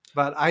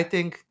But I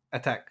think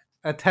attack.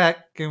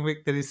 Attack game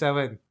week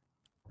 37.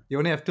 You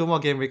only have two more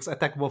game weeks.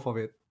 Attack both of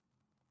it.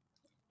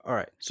 All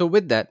right. So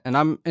with that, and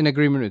I'm in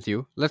agreement with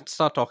you, let's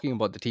start talking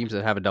about the teams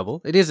that have a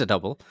double. It is a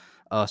double.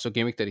 So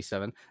Game Week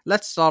 37.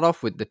 Let's start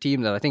off with the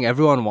team that I think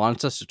everyone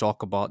wants us to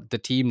talk about. The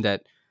team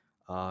that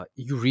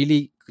you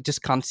really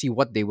just can't see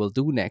what they will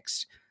do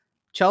next.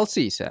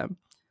 Chelsea, Sam.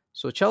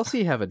 So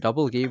Chelsea have a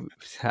double game.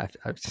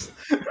 I'm just-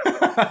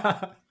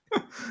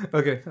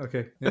 Okay.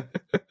 Yeah.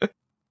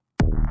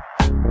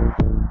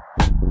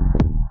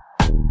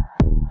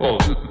 Oh,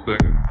 just a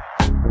second.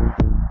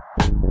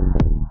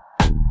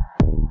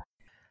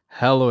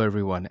 Hello,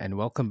 everyone, and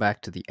welcome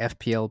back to the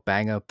FPL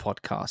Banger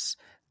podcast.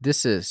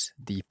 This is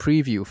the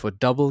preview for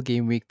Double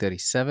Game Week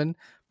 37.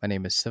 My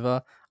name is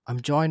Siva.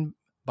 I'm joined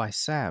by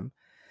Sam.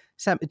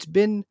 Sam,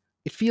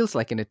 it feels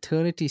like an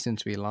eternity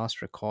since we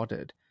last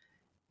recorded.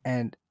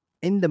 And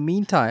in the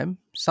meantime,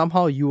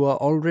 somehow you are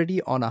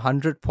already on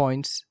 100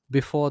 points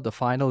before the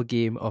final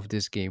game of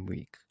this game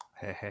week.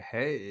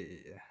 Hey.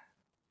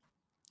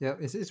 Yeah,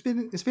 it's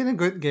been a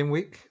good game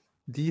week.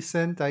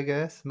 Decent, I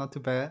guess. Not too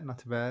bad. Not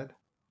too bad.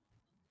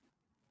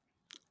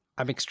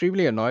 I'm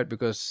extremely annoyed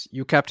because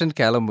you captained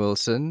Callum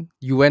Wilson.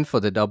 You went for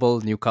the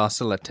double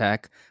Newcastle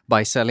attack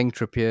by selling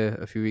Trippier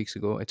a few weeks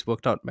ago. It's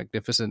worked out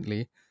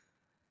magnificently.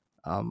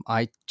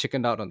 I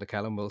chickened out on the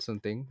Callum Wilson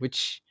thing,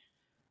 which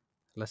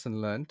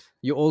lesson learned.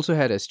 You also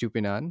had a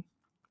Stupinan.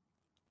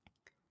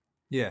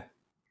 Yeah,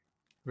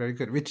 very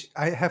good. Which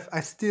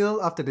I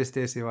still after this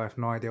day, I have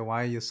no idea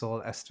why you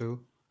sold S2.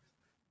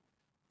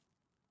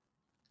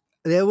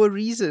 There were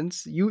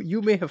reasons.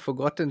 You may have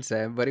forgotten,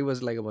 Sam, but it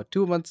was like about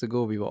 2 months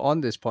ago. We were on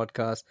this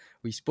podcast.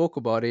 We spoke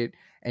about it,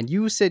 and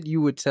you said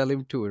you would sell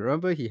him too.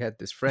 Remember, he had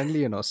this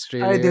friendly in I did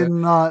Australia.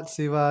 not,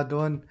 Siva.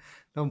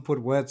 Don't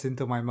put words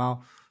into my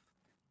mouth.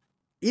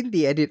 In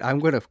the edit, I'm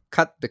going to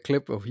cut the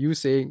clip of you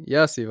saying,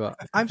 "Yeah, Siva,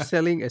 I'm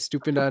selling a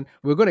Stupinan.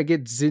 We're going to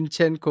get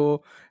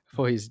Zinchenko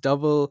for his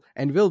double,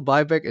 and we'll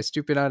buy back a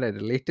Stupinan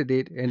at a later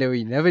date." And then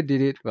we never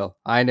did it. Well,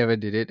 I never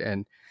did it,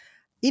 and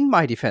in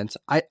my defense,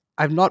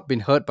 I've not been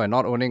hurt by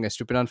not owning a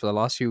Stupinan for the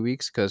last few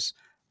weeks because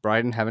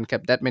Brighton haven't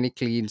kept that many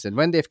cleans. And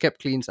when they've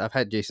kept cleans, I've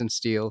had Jason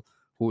Steele,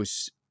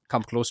 who's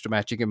come close to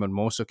matching him on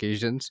most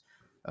occasions.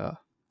 Uh,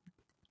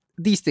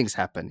 these things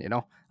happen, you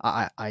know.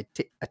 I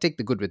take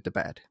the good with the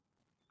bad.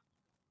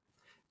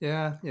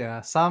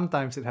 Yeah.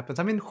 Sometimes it happens.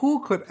 I mean,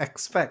 who could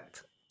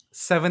expect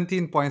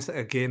 17 points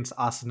against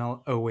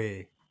Arsenal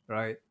away,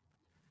 right?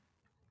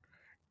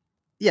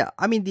 Yeah,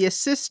 I mean the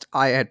assist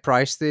I had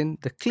priced in,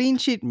 the clean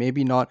sheet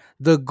maybe not,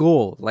 the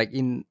goal like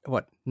in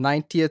what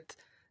 90th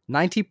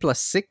 90 plus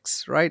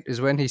 6, right,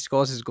 is when he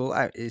scores his goal.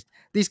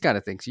 These kind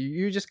of things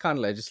you just can't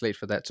legislate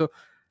for that. So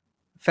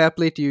fair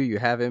play to you, you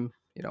have him,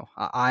 you know.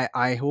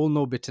 I hold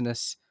no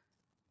bitterness.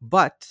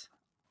 But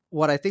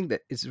what I think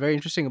that is very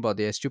interesting about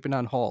the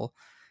Estupinan Hall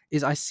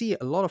is I see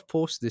a lot of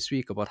posts this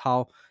week about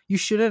how you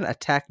shouldn't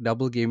attack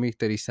double game week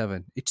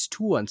 37. It's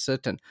too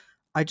uncertain.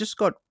 I just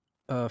got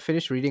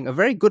finished reading a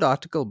very good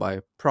article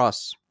by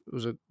Pras,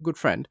 who's a good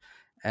friend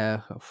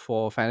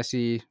for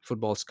Fantasy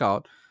Football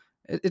Scout.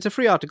 It's a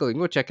free article. You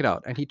can go check it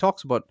out. And he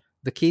talks about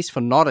the case for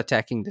not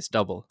attacking this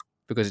double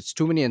because it's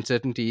too many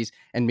uncertainties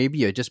and maybe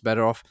you're just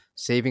better off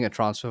saving a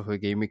transfer for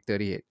game week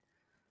 38.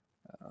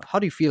 How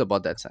do you feel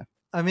about that, Sam?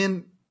 I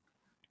mean,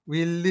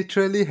 we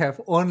literally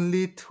have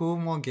only two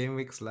more game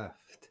weeks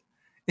left.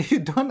 If you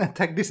don't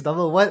attack this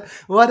double, what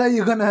are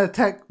you gonna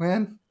attack,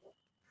 man?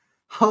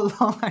 How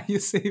long are you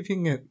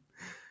saving it?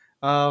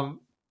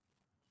 Um,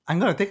 I'm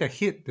gonna take a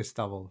hit this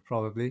double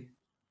probably.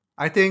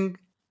 I think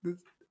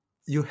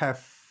you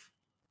have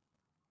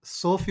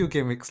so few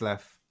game weeks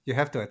left. You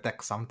have to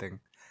attack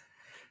something.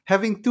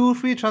 Having two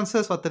free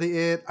transfers for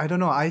 38, I don't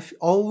know. I've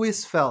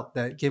always felt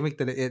that game week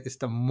 38 is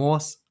the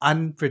most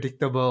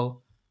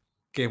unpredictable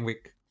game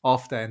week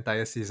of the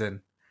entire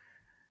season.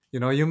 You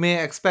know, you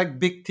may expect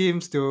big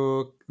teams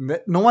to.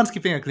 No one's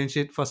keeping a clean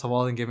sheet, first of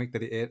all, in game week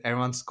 38.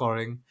 Everyone's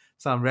scoring.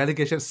 Some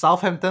relegation.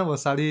 Southampton will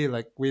suddenly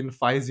like win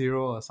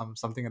 5-0 or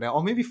something like that.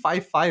 Or maybe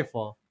 5-5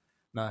 or.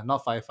 No,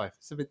 not 5-5.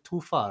 It's a bit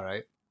too far,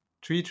 right?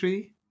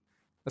 3-3?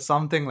 Or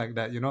something like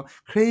that, you know?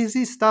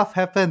 Crazy stuff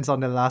happens on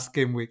the last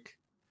game week.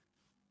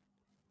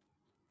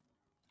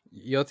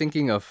 You're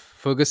thinking of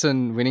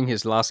Ferguson winning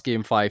his last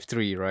game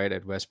 5-3, right,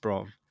 at West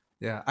Brom.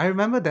 Yeah, I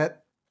remember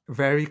that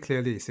very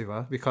clearly,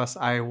 Siva, because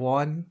I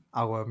won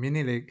our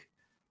mini league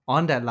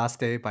on that last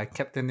day by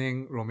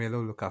captaining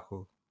Romelu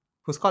Lukaku,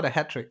 who scored a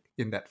hat trick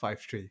in that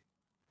 5-3.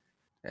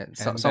 And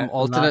And some that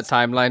alternate last,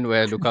 timeline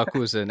where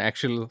Lukaku is an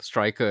actual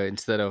striker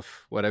instead of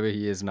whatever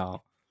he is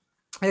now.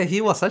 yeah,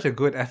 he was such a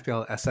good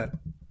FPL asset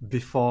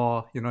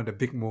before, you know, the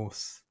big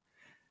moves.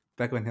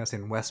 Back when he was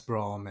in West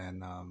Brom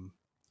and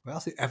where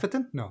else?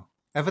 Everton? No,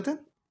 Everton.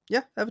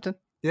 Yeah, Everton.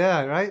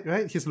 Yeah,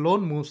 right. His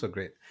loan moves are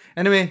great.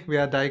 Anyway, we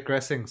are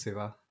digressing,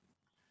 Siva.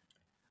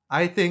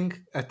 I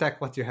think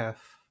attack what you have.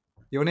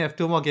 You only have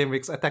two more game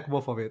weeks. Attack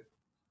both of it.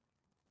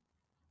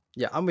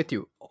 Yeah, I'm with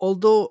you.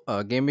 Although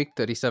game week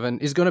 37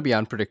 is going to be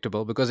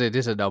unpredictable because it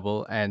is a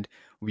double and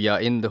we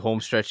are in the home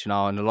stretch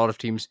now and a lot of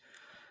teams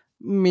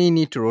may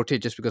need to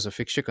rotate just because of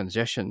fixture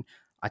congestion.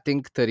 I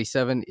think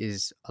 37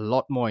 is a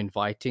lot more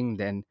inviting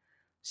than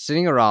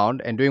sitting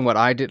around and doing what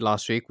I did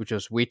last week, which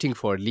was waiting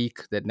for a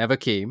leak that never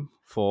came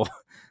for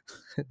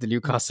the Mm.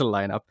 Newcastle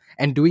lineup,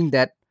 and doing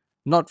that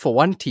not for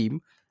one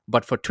team,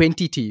 but for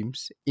 20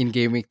 teams in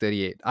game week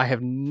 38. I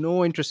have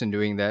no interest in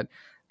doing that.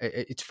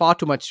 It's far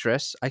too much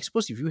stress. I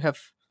suppose if you have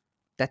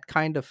that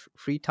kind of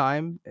free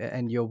time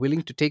and you're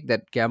willing to take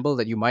that gamble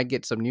that you might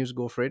get some news,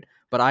 go for it.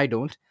 But I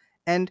don't.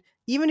 And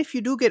even if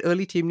you do get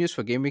early team news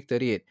for game week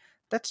 38,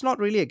 that's not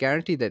really a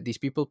guarantee that these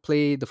people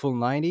play the full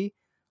 90.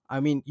 I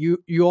mean, you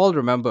all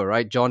remember,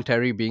 right? John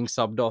Terry being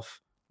subbed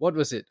off. What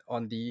was it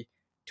on the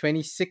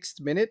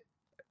 26th minute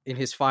in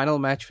his final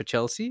match for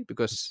Chelsea?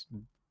 Because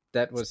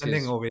that was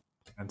Standing his ovation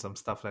and some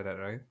stuff like that,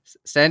 right?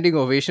 standing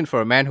ovation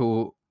for a man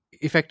who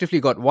effectively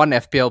got one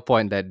FPL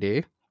point that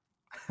day.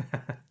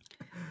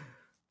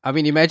 I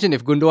mean, imagine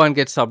if Gundogan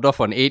gets subbed off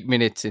on 8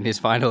 minutes in his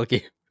final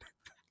game.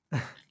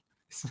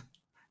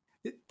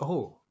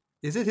 Oh,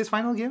 is it his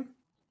final game? Oh,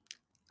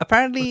 it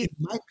Apparently,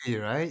 might be,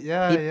 right?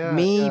 Yeah, it yeah,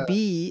 may yeah,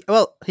 be,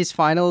 well, his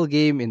final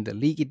game in the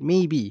league. It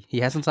may be. He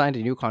hasn't signed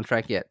a new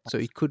contract yet, so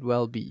it could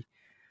well be.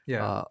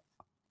 yeah. Uh,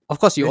 of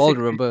course, you all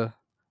Basically, remember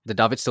the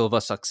David Silva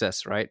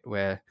success, right?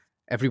 Where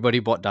everybody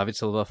bought David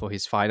Silva for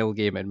his final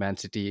game at Man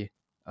City,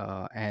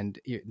 and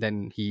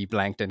then he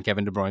blanked, and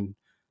Kevin De Bruyne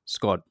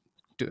scored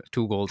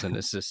two goals and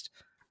assist.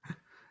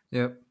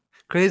 yep.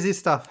 Crazy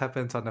stuff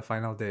happens on the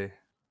final day.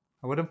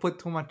 I wouldn't put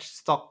too much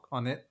stock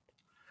on it.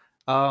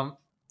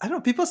 I don't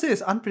know. People say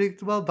it's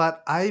unpredictable,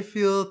 but I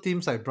feel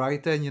teams like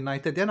Brighton,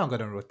 United, they're not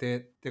gonna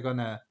rotate. They're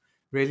gonna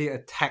really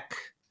attack.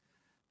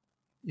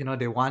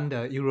 They won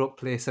the Europe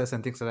places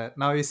and things like that.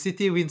 Now, if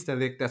City wins the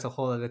league, that's a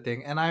whole other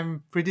thing. And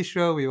I'm pretty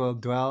sure we'll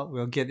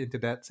get into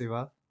that,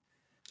 Siva.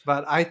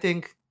 But I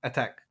think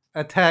attack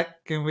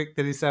in week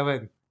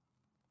 37.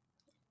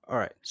 All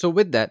right. So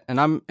with that, and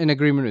I'm in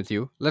agreement with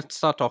you, let's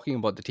start talking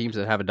about the teams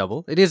that have a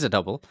double. It is a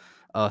double.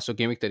 So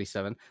game week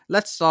 37.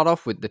 Let's start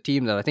off with the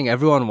team that I think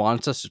everyone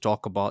wants us to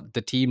talk about.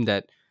 The team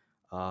that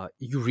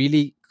you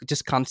really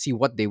just can't see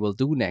what they will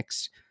do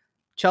next.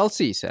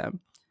 Chelsea,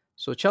 Sam.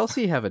 So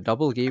Chelsea have a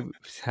double game.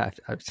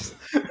 I'm just-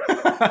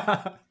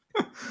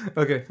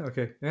 Okay,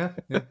 yeah,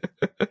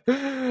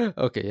 yeah.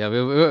 okay,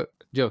 yeah,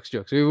 jokes.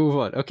 We move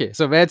on. Okay,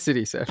 so Man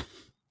City, Sam.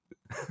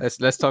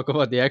 Let's talk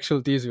about the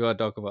actual teams we want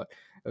to talk about.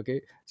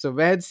 Okay, so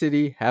Man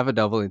City have a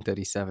double in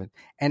 37,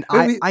 and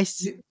Wait,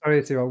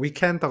 sorry, Siva, we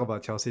can talk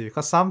about Chelsea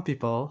because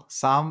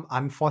some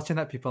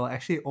unfortunate people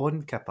actually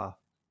own Kepa.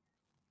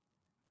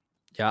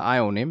 yeah, I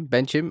own him,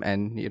 bench him,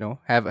 and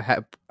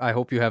have I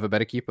hope you have a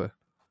better keeper.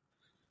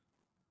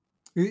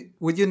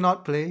 Would you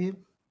not play him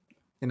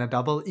in a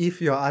double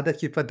if your other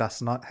keeper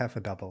does not have a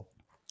double?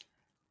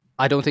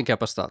 I don't think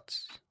Kepa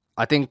starts.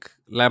 I think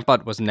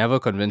Lampard was never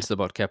convinced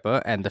about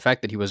Kepa, and the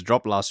fact that he was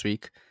dropped last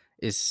week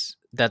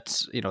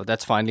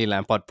that's finally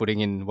Lampard putting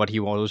in what he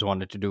always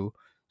wanted to do.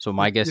 So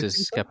my guess You think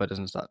is so? Kepa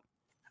doesn't start.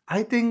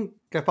 I think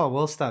Kepa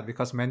will start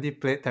because Mendy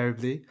played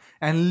terribly,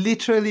 and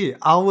literally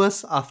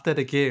hours after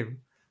the game,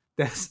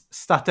 there's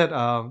started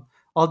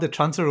all the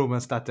transfer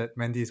rumors started.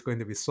 Mendy is going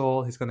to be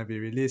sold. He's going to be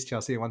released.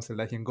 Chelsea wants to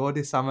let him go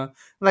this summer.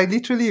 Like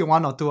literally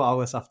 1 or 2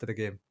 hours after the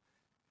game.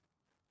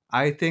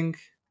 I think.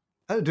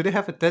 Do they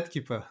have a third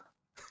keeper?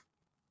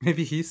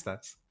 Maybe he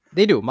starts.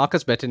 They do.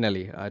 Marcus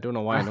Bettinelli. I don't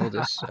know why I know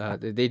this.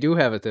 They do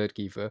have a third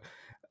keeper.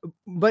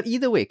 But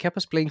either way,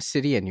 Kepa's playing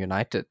City and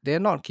United. They're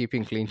not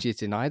keeping clean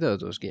sheets in either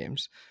of those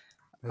games.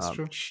 That's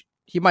true.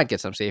 He might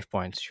get some save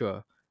points,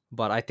 sure.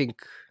 But I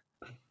think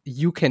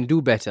you can do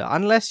better.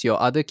 Unless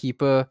your other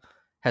keeper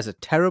has a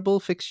terrible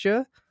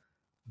fixture,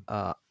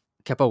 uh,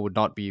 Kepa would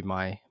not be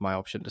my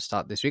option to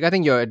start this week. I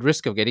think you're at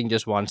risk of getting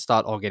just one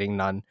start or getting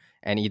none.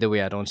 And either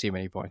way, I don't see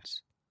many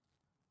points.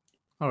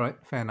 All right,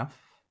 fair enough.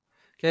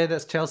 Okay,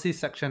 that's Chelsea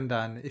section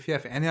done. If you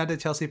have any other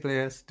Chelsea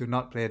players, do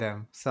not play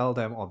them, sell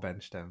them, or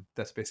bench them.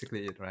 That's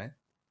basically it, right?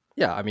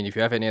 Yeah, I mean, if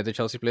you have any other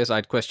Chelsea players,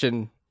 I'd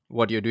question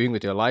what you're doing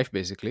with your life,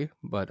 basically.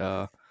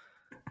 But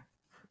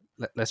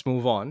let's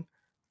move on.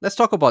 Let's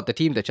talk about the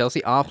team that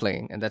Chelsea are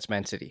playing, and that's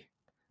Man City.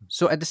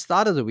 So at the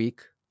start of the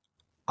week,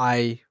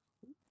 I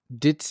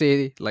did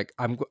say like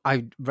I'm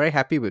very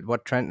happy with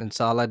what Trent and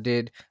Salah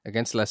did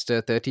against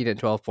Leicester, 13 and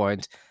 12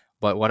 points.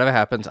 But whatever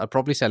happens, I'm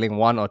probably selling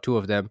one or two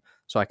of them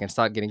so I can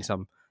start getting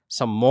some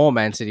more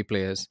Man City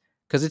players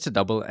because it's a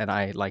double and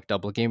I like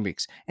double game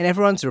weeks. And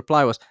everyone's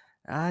reply was,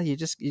 you're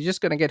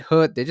just gonna get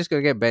hurt. They're just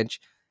gonna get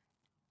benched.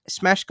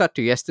 Smash cut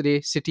to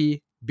yesterday.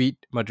 City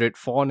beat Madrid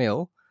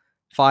 4-0,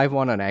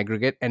 5-1 on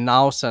aggregate, and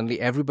now suddenly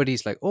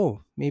everybody's like,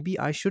 oh, maybe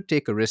I should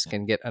take a risk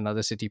and get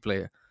another City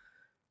player.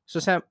 So,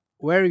 Sam,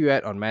 where are you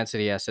at on Man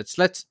City assets?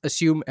 Let's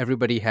assume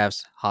everybody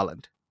has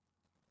Haaland.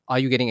 Are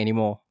you getting any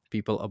more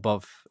people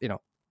above,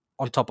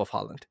 on top of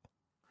Haaland?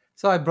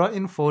 So I brought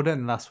in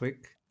Foden last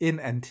week in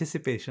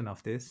anticipation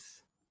of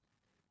this.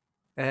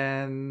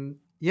 And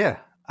yeah,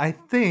 I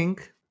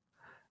think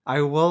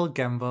I will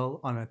gamble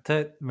on a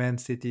third Man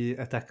City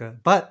attacker.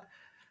 But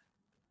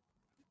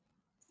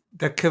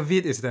the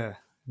caveat is there.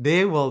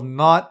 They will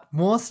not,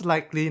 most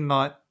likely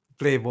not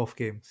play both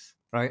games,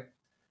 right?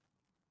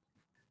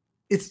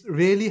 It's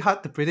really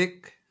hard to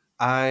predict.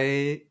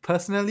 I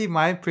personally,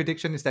 my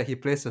prediction is that he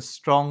plays a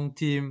strong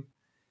team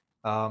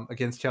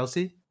against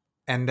Chelsea,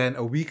 and then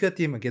a weaker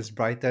team against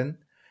Brighton,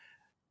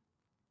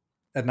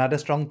 another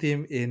strong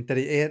team in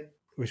 38,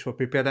 which will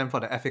prepare them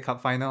for the FA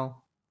Cup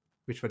final,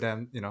 which will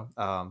then,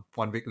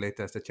 1 week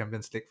later is the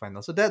Champions League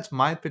final. So that's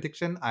my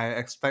prediction. I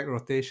expect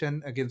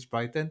rotation against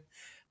Brighton.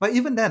 But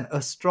even then,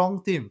 a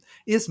strong team.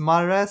 Is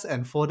Mahrez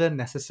and Foden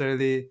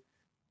necessarily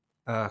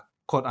a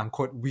quote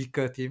unquote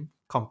weaker team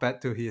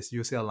compared to his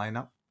UCL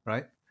lineup,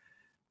 right?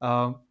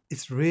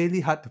 It's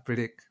really hard to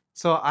predict.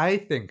 So I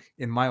think,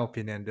 in my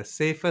opinion, the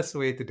safest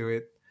way to do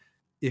it,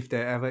 if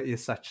there ever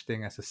is such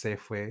thing as a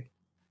safe way,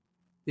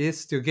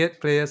 is to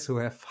get players who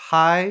have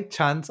high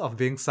chance of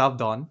being subbed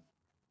on,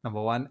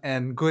 number one,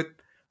 and good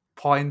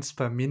points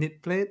per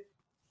minute played.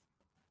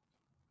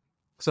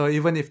 So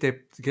even if they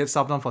get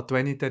subbed on for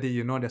 20,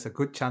 30, there's a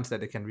good chance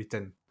that they can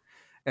return.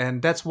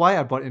 And that's why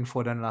I brought in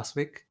Foden last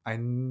week.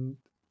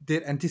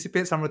 Did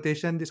anticipate some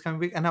rotation this coming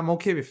week, and I'm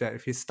okay with that.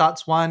 If he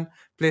starts one,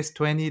 plays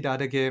 20 the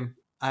other game,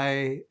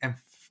 I am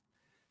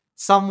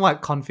somewhat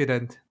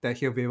confident that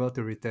he'll be able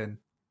to return.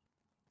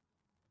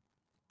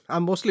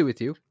 I'm mostly with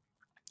you.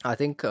 I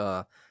think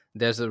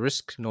there's a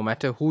risk no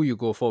matter who you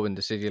go for in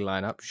the City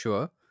lineup,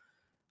 sure.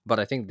 But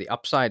I think the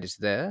upside is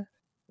there.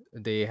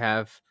 They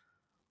have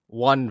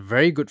one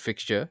very good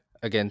fixture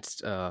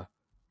against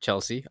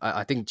Chelsea.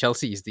 I think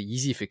Chelsea is the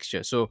easy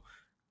fixture. So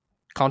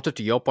counter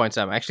to your points,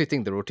 I actually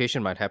think the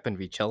rotation might happen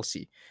with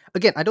Chelsea.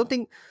 Again, I don't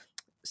think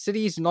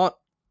City is not.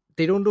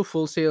 They don't do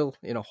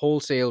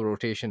wholesale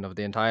rotation of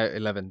the entire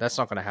 11. That's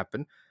not going to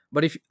happen.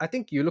 But if I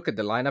think you look at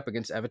the lineup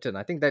against Everton,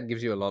 I think that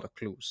gives you a lot of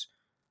clues.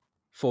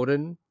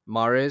 Foden,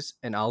 Mahrez,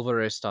 and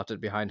Alvarez started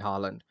behind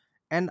Haaland.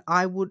 And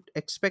I would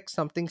expect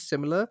something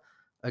similar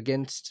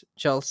against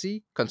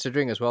Chelsea,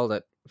 considering as well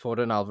that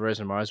Foden, Alvarez,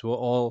 and Mahrez were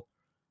all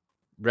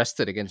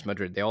rested against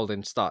Madrid. They all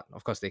didn't start.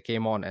 Of course, they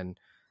came on and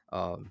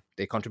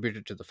they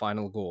contributed to the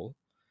final goal.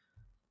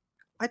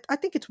 I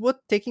think it's worth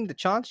taking the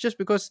chance just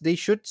because they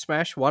should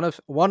smash one,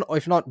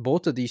 if not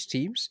both of these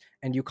teams,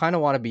 and you kind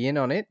of want to be in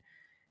on it.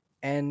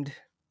 And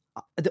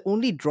the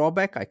only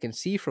drawback I can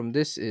see from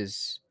this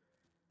is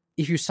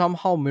if you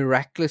somehow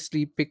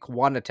miraculously pick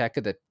one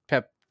attacker that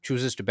Pep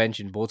chooses to bench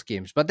in both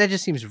games. But that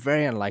just seems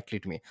very unlikely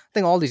to me. I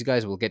think all these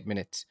guys will get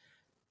minutes.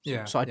 So,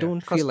 Yeah, so I yeah.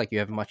 don't feel Because like you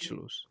have much to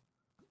lose.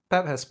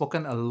 Pep has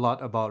spoken a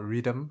lot about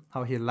rhythm,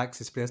 how he likes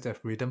his players to have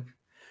rhythm.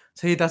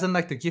 So he doesn't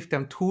like to give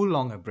them too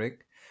long a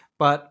break.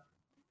 But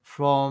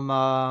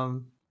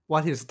from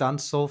what he's done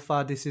so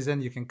far this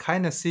season, you can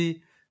kind of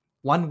see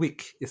 1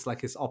 week is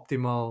like his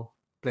optimal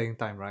playing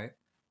time, right?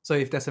 So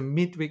if there's a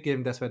midweek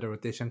game, that's where the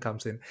rotation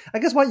comes in. I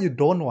guess what you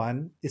don't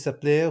want is a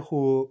player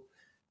who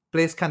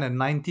plays kind of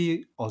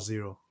 90 or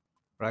 0,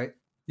 right?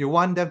 You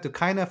want them to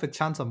kind of have a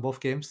chance on both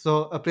games.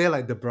 So a player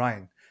like De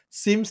Bruyne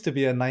seems to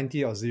be a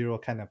 90 or 0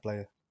 kind of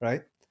player,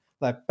 right?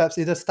 Like perhaps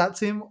either starts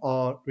him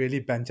or really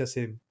benches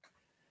him.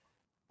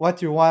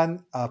 What you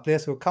want are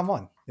players who come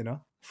on,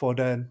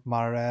 Foden,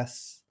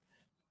 Mahrez,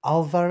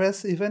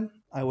 Alvarez, even,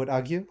 I would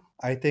argue.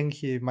 I think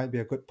he might be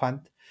a good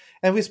punt.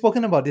 And we've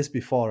spoken about this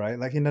before, right?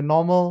 Like in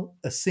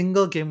a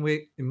single game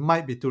week, it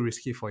might be too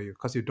risky for you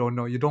because you don't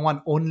know. You don't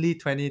want only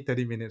 20,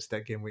 30 minutes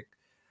that game week.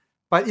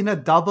 But in a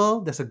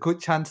double, there's a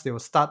good chance they will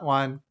start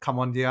one, come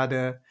on the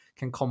other,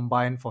 can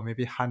combine for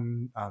maybe I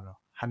don't know,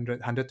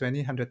 100,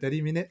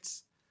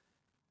 minutes.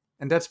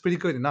 And that's pretty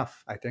good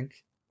enough, I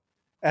think.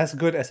 As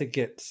good as it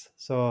gets.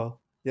 So,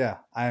 yeah,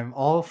 I'm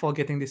all for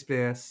getting these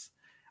players.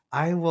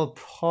 I will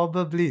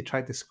probably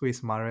try to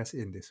squeeze Mares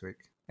in this week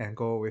and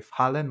go with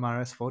Haaland,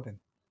 Mares, Foden.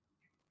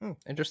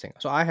 Interesting.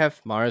 So I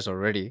have Mahrez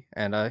already,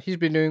 and he's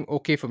been doing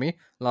okay for me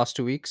last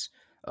 2 weeks.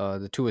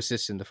 The 2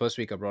 assists in the first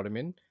week I brought him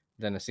in,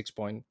 then a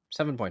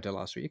 6.7 pointer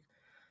last week.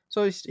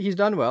 So he's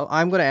done well.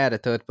 I'm going to add a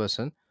third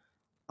person.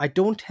 I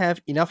don't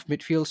have enough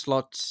midfield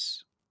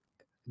slots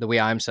the way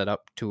I'm set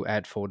up to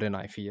add Foden,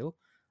 I feel.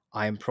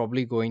 I'm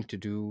probably going to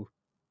do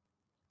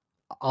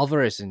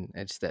Alvarez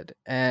instead.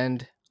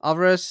 And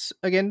Alvarez,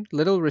 again,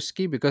 little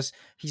risky because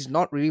he's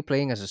not really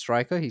playing as a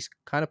striker. He's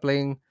kind of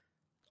playing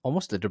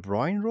almost the De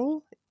Bruyne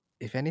role,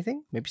 if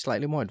anything, maybe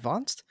slightly more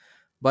advanced.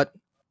 But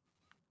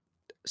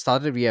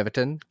started with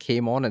Everton,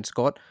 came on and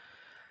scored.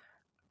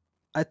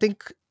 I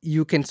think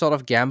you can sort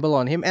of gamble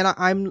on him, and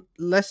I'm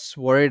less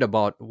worried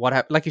about what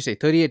happened. Like you say,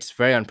 38 is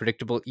very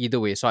unpredictable either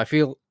way. So I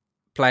feel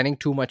planning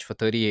too much for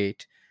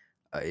 38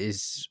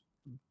 is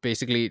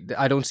basically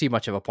I don't see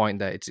much of a point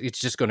there. It's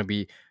just going to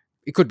be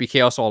it could be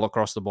chaos all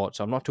across the board.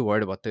 So I'm not too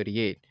worried about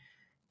 38.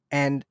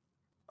 And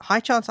high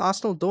chance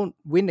Arsenal don't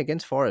win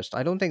against Forest.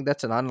 I don't think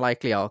that's an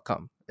unlikely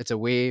outcome. It's a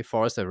way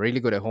Forest are really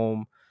good at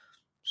home.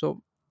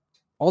 So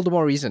all the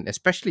more reason,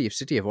 especially if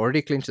City have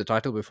already clinched the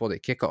title before they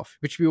kick off,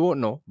 which we won't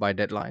know by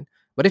deadline.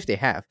 But if they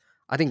have,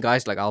 I think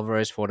guys like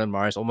Alvarez, Foden,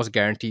 Mahrez almost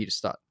guaranteed to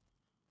start.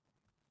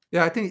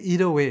 Yeah, I think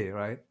either way,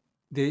 right?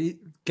 They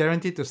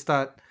guaranteed to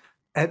start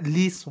at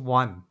least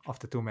one of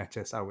the two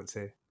matches, I would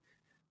say.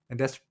 And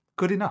that's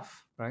good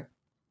enough, right?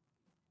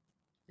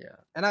 Yeah,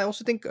 and I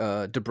also think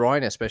De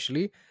Bruyne,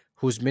 especially,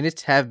 whose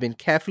minutes have been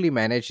carefully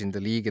managed in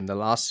the league in the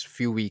last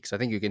few weeks. I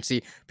think you can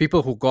see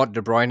people who got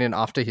De Bruyne in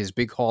after his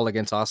big haul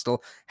against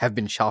Arsenal have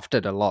been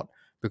shafted a lot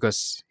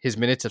because his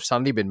minutes have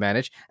suddenly been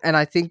managed. And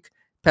I think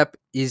Pep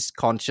is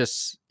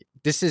conscious.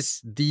 This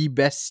is the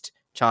best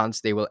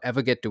chance they will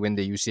ever get to win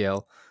the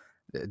UCL.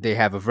 They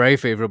have a very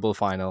favorable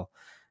final,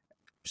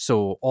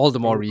 so all the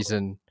more So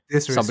reason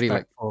somebody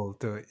like disrespectful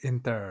to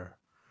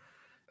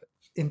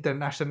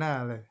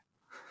international.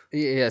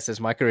 yes, as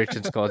Michael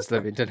Richards calls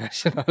them,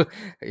 international.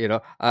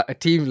 A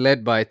team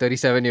led by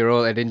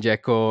 37-year-old Edin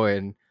Dzeko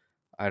and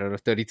I don't know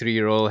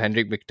 33-year-old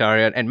Henrik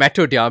Mkhitaryan and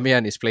Matteo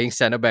Darmian is playing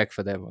centre back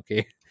for them.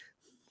 Okay,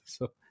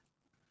 so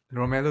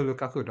Romelu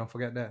Lukaku, don't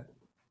forget that.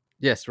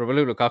 yes,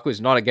 Romelu Lukaku is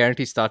not a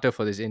guaranteed starter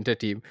for this Inter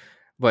team,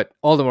 but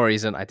all the more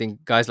reason I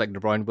think guys like De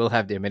Bruyne will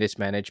have their minutes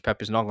managed.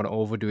 Pep is not going to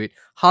overdo it.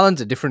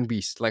 Haaland's a different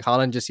beast. Like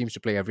Haaland just seems to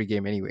play every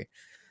game anyway.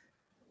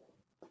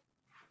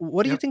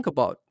 What do you Yep. think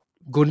about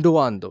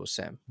Gundogan though,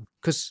 Sam?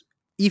 Because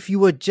if you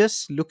were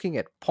just looking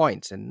at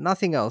points and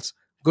nothing else,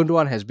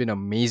 Gundogan has been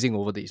amazing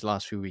over these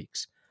last few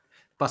weeks.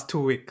 Past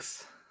 2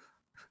 weeks.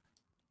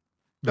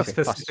 Be Okay,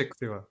 past specific,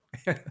 Siva.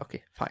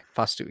 okay, fine,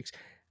 past 2 weeks.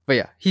 But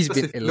yeah, he's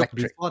Because been if you look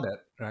electric. before that,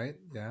 right?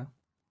 Yeah.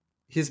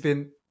 He's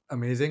been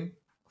amazing.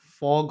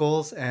 4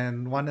 goals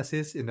and 1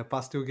 assist in the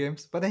past 2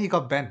 games. But then he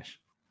got benched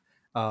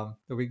the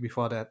week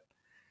before that.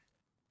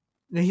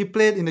 Then he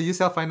played in the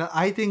UCL final.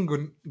 I think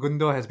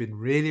Gundo has been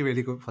really,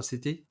 really good for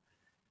City.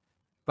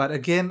 But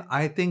again,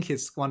 I think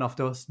he's one of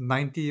those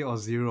 90 or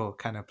 0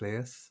 kind of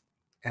players.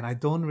 And I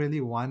don't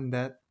really want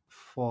that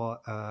for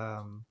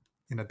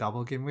in a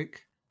double game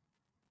week.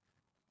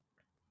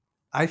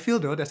 I feel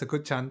though there's a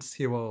good chance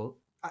he'll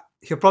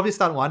probably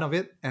start one of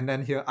it, and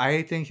then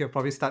I think he'll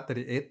probably start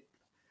 38.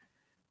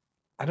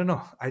 I don't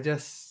know.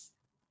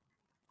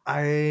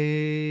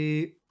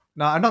 I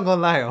no, I'm not gonna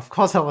lie. Of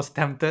course, I was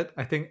tempted.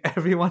 I think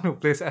everyone who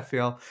plays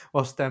FPL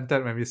was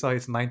tempted when we saw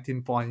his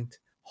 19-point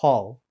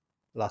haul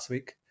last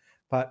week.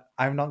 But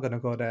I'm not gonna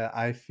go there.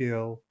 I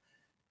feel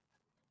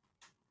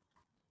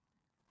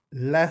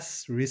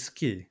less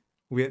risky,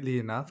 weirdly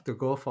enough, to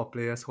go for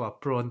players who are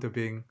prone to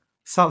being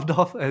subbed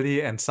off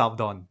early and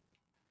subbed on.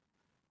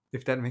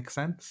 If that makes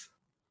sense.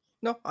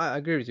 No, I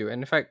agree with you.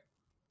 And in fact,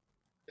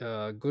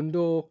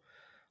 Gundo,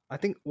 I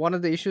think one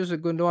of the issues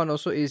with Gundogan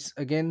also is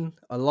again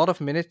a lot of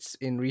minutes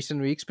in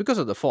recent weeks because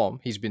of the form.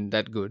 He's been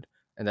that good,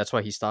 and that's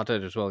why he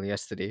started as well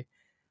yesterday.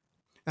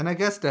 And I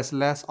guess there's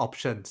less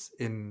options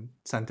in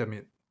center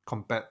mid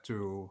compared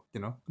to,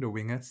 the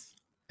wingers.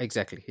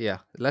 Exactly. Yeah,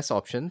 less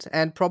options,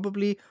 and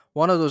probably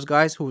one of those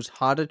guys who's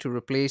harder to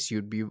replace.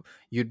 You'd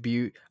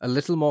be a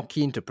little more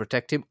keen to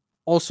protect him.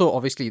 Also,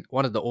 obviously,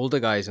 one of the older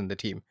guys in the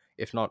team,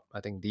 if not,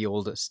 I think the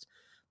oldest.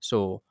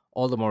 So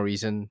all the more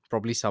reason,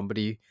 probably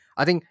somebody.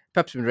 I think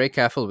Pep's been very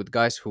careful with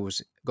guys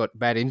who's got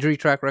bad injury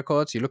track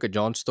records. You look at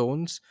John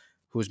Stones,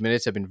 whose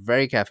minutes have been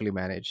very carefully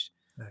managed.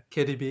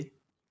 KDB.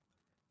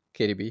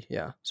 KDB,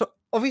 yeah. So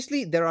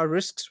obviously there are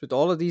risks with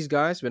all of these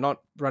guys. We're not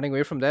running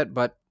away from that,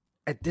 but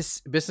at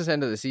this business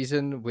end of the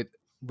season, with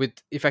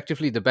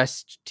effectively the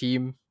best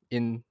team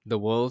in the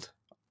world,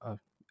 uh,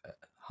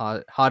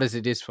 hard as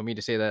it is for me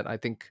to say that, I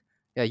think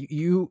yeah,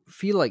 you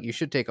feel like you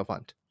should take a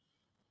punt.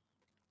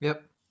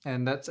 Yep.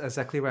 And that's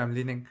exactly where I'm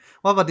leaning.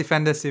 What about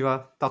defenders,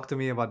 Siva? Talk to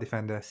me about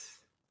defenders.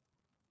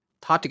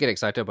 It's hard to get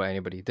excited by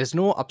anybody. There's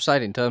no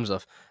upside in terms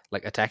of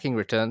like attacking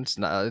returns.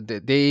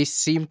 They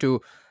seem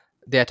to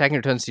their attacking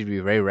returns seem to be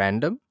very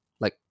random.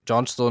 Like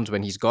John Stones,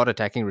 when he's got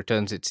attacking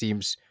returns, it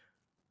seems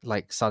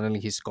like suddenly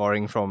he's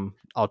scoring from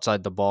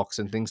outside the box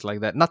and things like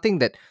that. Nothing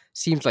that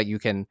seems like you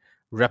can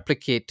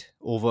replicate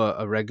over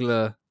a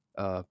regular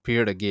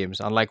period of games,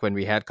 unlike when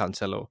we had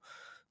Cancelo.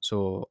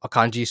 So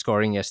Akanji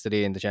scoring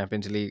yesterday in the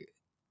Champions League.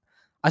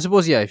 I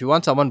suppose, yeah, if you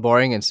want someone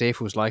boring and safe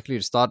who's likely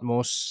to start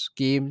most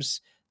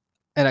games,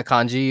 an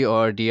Akanji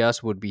or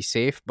Diaz would be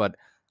safe, but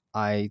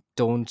I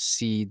don't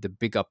see the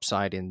big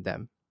upside in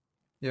them.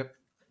 Yep.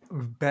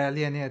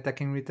 Barely any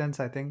attacking returns,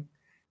 I think.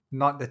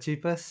 Not the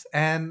cheapest.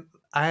 And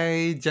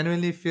I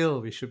genuinely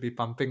feel we should be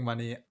pumping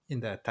money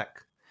in the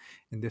attack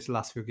in these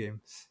last few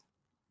games.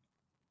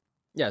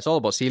 Yeah, it's all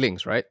about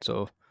ceilings, right?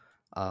 So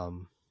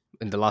um,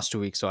 in the last 2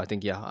 weeks, so I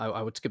think yeah,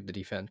 I would skip the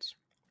defense.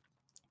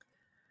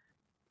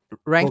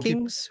 Goalkeeper,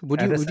 Rankings,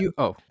 would you Edison.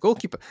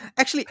 goalkeeper,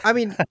 actually, I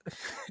mean,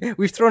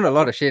 we've thrown a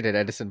lot of shade at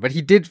Edison, but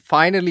he did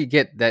finally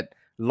get that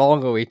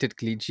long awaited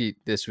clean sheet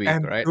this week,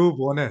 And right? 2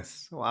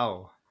 bonus.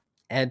 Wow.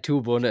 And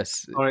two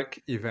bonus.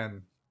 Historic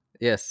event.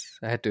 Yes,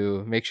 I had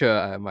to make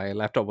sure my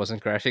laptop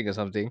wasn't crashing or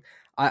something.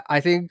 I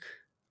think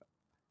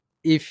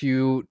if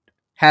you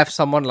have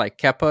someone like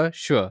Kepper,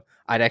 sure,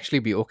 I'd actually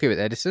be okay with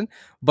Edison.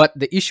 But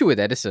the issue with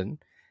Edison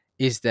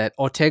is that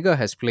Ortega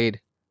has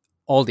played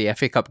all the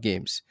FA Cup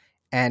games,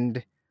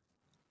 and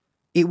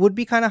it would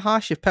be kind of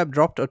harsh if Pep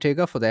dropped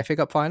Ortega for the FA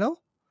Cup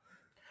final.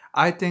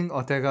 I think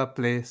Ortega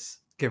plays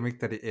game week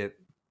 38,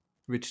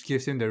 which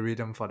gives him the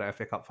rhythm for the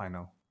FA Cup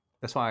final.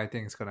 That's what I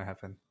think is going to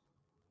happen.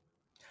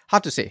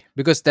 Hard to say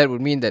because that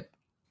would mean that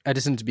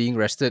Edison's being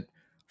rested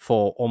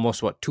for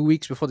almost what 2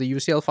 weeks before the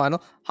UCL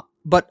final.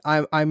 But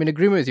I'm in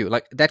agreement with you.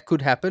 Like that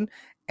could happen.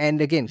 And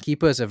again,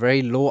 keeper is a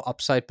very low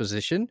upside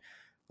position.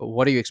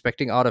 What are you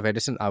expecting out of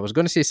Edison? I was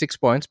going to say 6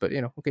 points, but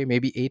okay,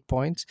 maybe 8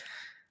 points.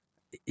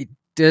 It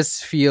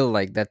does feel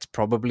like that's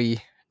probably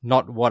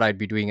not what I'd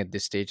be doing at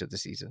this stage of the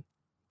season.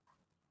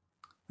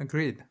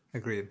 Agreed.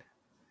 Agreed.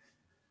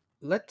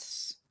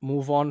 Let's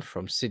move on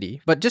from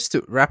City. But just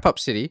to wrap up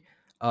City,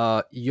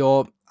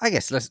 your I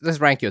guess let's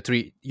rank your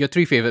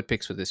three favorite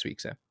picks for this week,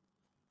 Sam.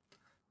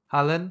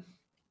 Haaland,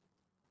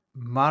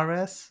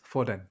 Mahrez,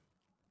 Foden.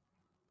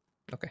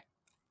 Okay.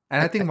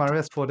 And I, I think I,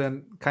 Mahrez,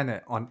 Foden kind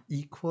of on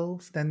equal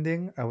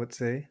standing, I would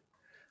say.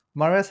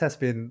 Mahrez has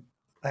been,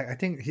 like, I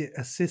think he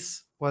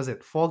assists, was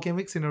it 4 game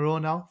weeks in a row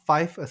now?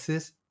 5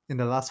 assists in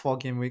the last 4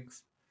 game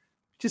weeks,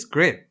 which is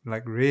great,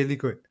 like really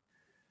good.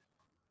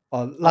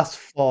 Or uh, last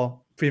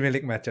 4 Premier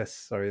League matches,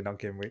 sorry, not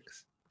game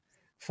weeks.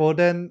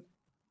 Foden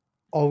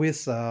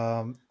always,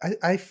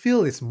 I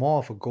feel it's more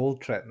of a goal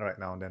threat right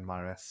now than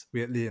Mahrez,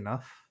 weirdly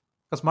enough.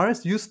 Because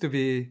Mahrez used to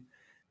be,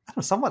 I don't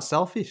know, somewhat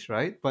selfish,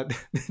 right? But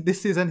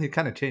this season he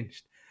kind of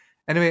changed.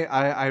 Anyway,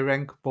 I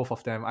rank both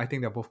of them. I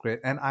think they're both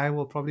great, and I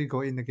will probably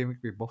go in the game week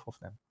with both of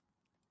them.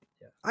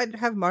 I'd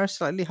have Maris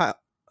slightly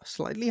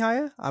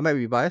higher. I might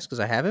be biased because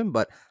I have him,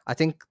 but I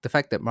think the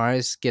fact that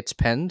Maris gets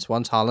pens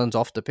once Haaland's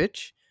off the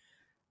pitch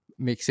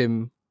makes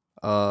him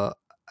uh,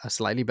 a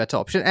slightly better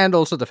option, and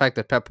also the fact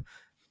that Pep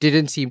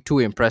didn't seem too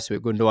impressed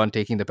with Gundogan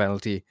taking the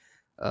penalty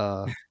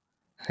uh,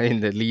 in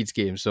the Leeds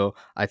game. So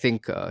I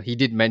think he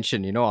did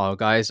mention, our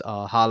guys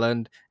are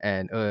Haaland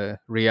and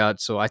Riyadh.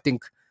 So I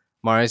think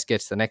Maris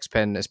gets the next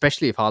pen,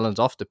 especially if Haaland's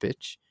off the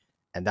pitch,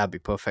 and that'd be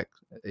perfect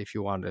if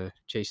you want to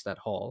chase that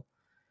haul.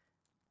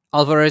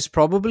 Alvarez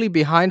probably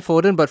behind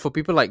Foden, but for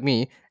people like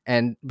me,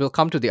 and we'll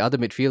come to the other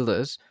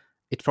midfielders,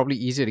 it's probably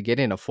easier to get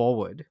in a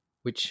forward,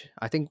 which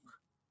I think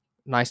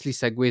nicely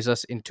segues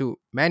us into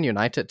Man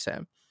United,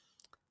 Sam.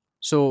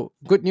 So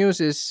good news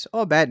is,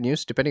 or bad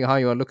news, depending on how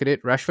you want to look at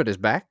it, Rashford is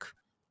back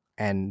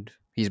and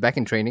he's back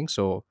in training.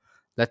 So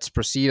let's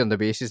proceed on the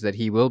basis that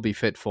he will be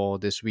fit for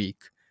this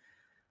week.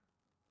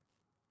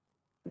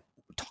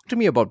 Talk to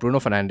me about Bruno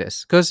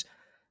Fernandes, because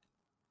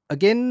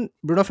again,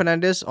 Bruno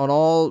Fernandes on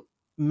all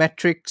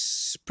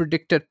metrics,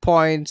 predicted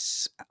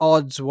points,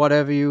 odds,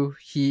 whatever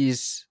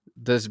he's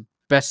the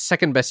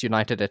second best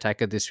United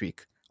attacker this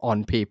week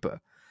on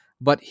paper.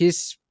 But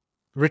his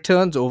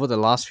returns over the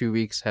last few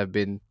weeks have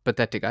been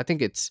pathetic. I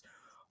think it's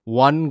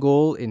 1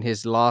 goal in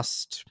his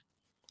last,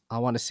 I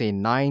want to say,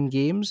 9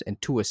 games and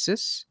 2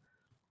 assists.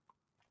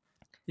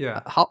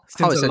 Yeah, How since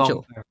a long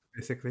essential? time,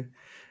 basically.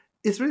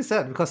 It's really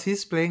sad because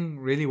he's playing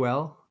really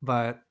well,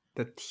 but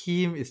the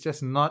team is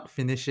just not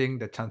finishing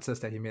the chances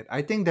that he made.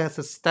 I think there's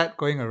a stat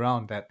going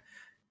around that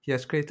he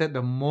has created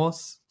the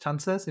most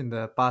chances in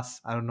the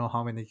past, I don't know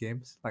how many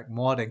games, like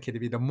more than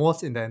KDB, the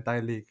most in the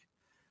entire league.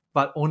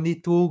 But only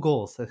 2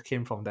 goals that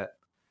came from that.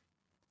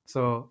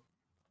 So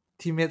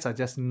teammates are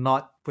just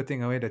not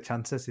putting away the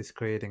chances he's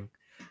creating.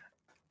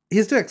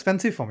 He's too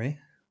expensive for me.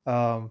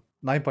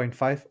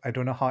 9.5. I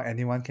don't know how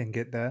anyone can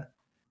get there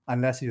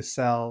unless you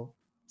sell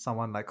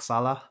someone like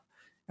Salah,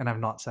 and I'm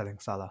not selling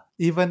Salah.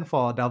 Even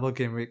for a double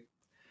game week,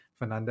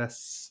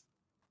 Fernandes,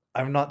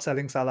 I'm not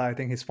selling Salah. I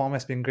think his form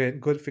has been great.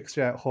 Good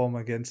fixture at home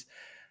against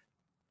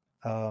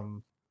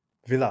um,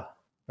 Villa,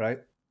 right?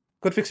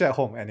 Good fixture at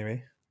home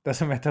anyway.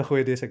 Doesn't matter who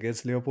it is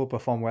against. Liverpool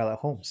perform well at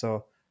home.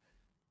 So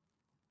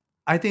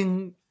I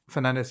think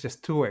Fernandes is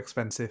just too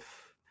expensive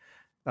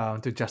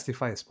to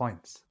justify his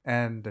points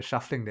and the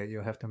shuffling that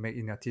you have to make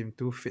in your team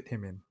to fit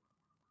him in.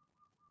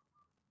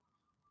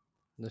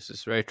 This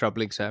is very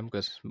troubling, Sam,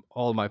 because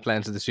all my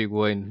plans this week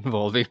were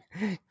involving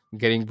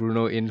getting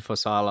Bruno in for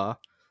Salah.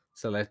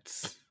 So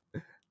let's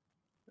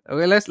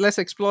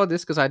explore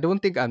this, because I don't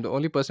think I'm the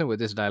only person with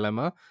this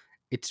dilemma.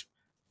 It's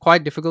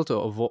quite difficult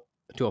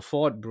to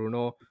afford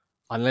Bruno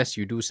unless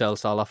you do sell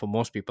Salah for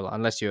most people,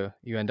 unless you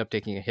end up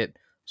taking a hit.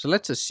 So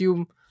let's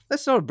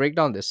sort of break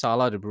down this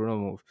Salah to Bruno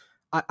move.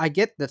 I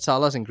get that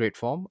Salah's in great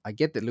form. I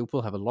get that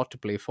Liverpool have a lot to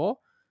play for,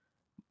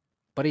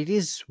 but it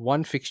is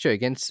one fixture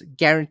against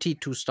guaranteed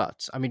 2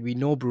 starts. I mean, we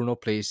know Bruno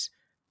plays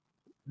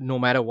no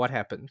matter what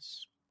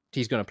happens.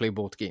 He's going to play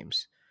both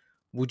games.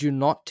 Would you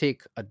not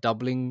take a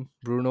doubling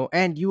Bruno?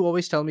 And you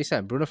always tell me,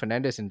 Sam, Bruno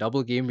Fernandes in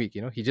double game week,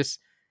 it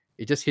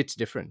just hits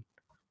different.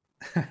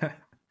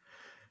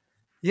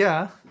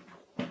 Yeah,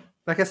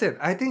 like I said,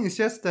 I think it's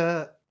just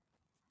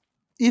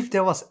if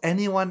there was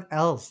anyone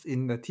else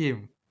in the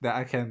team that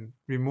I can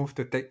remove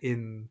to take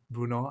in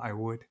Bruno, I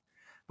would,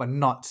 but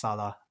not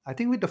Salah. I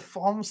think with the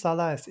form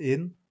Salah is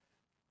in,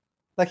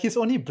 like he's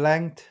only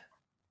blanked,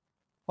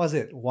 was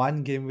it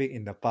 1 game week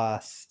in the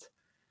past?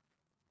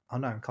 Oh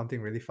no, I'm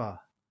counting really far.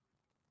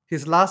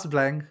 His last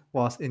blank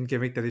was in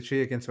game week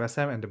 33 against West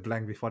Ham, and the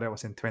blank before that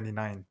was in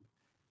 29.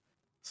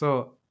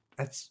 So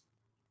that's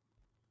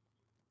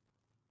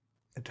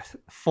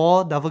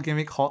 4 double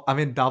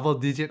double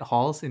digit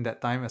hauls in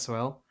that time as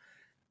well.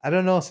 I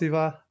don't know,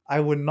 Siva. I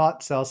would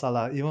not sell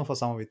Salah even for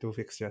someone with 2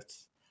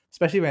 fixtures,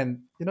 especially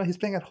when he's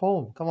playing at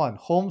home. Come on,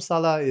 home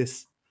Salah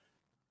is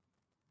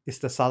It's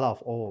the Salah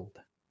of old.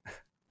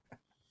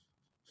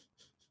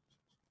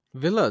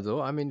 Villa,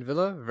 though, I mean,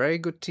 Villa, very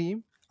good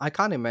team. I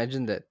can't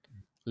imagine that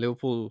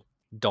Liverpool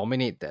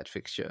dominate that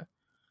fixture.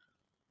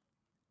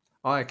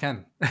 Oh, I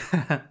can.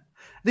 I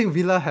think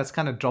Villa has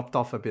kind of dropped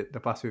off a bit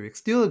the past few weeks.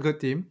 Still a good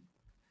team.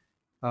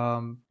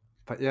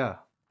 But yeah,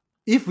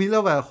 if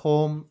Villa were at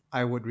home,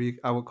 I would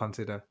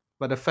consider.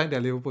 But the fact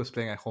that Liverpool is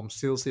playing at home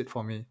seals it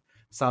for me.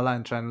 Salah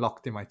and Trent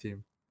locked in my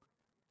team.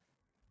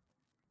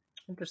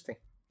 Interesting.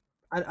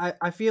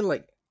 I feel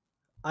like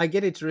I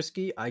get it's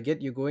risky. I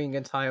get you going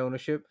against high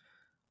ownership,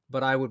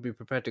 but I would be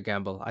prepared to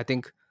gamble. I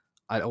think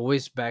I'd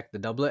always back the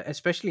doubler,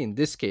 especially in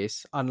this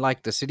case.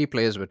 Unlike the City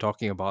players we're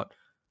talking about,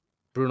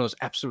 Bruno's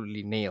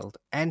absolutely nailed,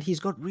 and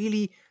he's got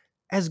really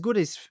as good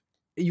as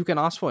you can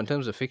ask for in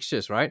terms of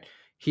fixtures. Right?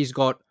 He's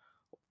got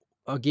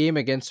a game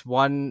against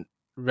one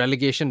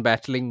relegation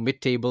battling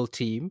mid-table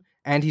team,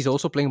 and he's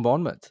also playing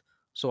Bournemouth.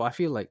 So I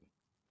feel like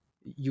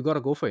you got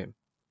to go for him.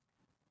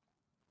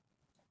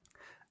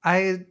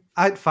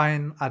 I'd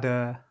find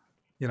other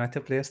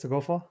United players to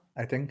go for.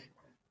 I think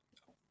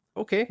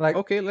Okay, like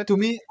okay, let to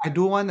me, I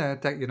do want to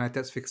attack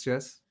United's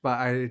fixtures, but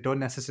I don't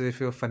necessarily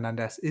feel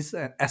Fernandez is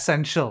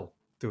essential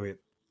to it.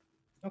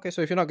 okay.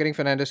 So if you're not getting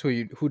Fernandez,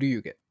 who do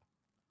you get?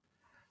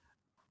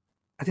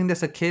 I think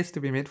there's a case to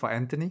be made for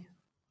Anthony,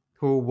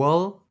 who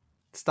will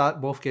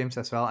start both games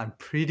as well. I'm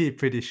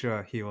pretty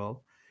sure he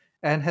will,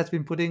 and has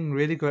been putting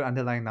really good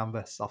underlying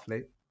numbers of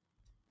late.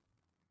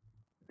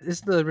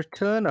 Is the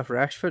return of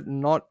Rashford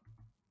not,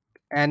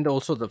 and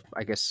also the,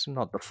 I guess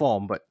not the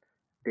form, but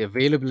the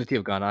availability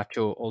of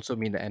Garnacho also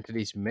mean that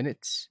Anthony's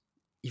minutes,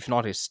 if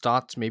not his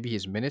starts, maybe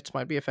his minutes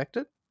might be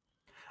affected?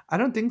 I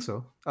don't think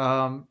so.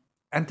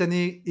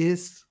 Anthony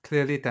is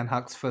clearly Ten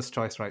Hag's first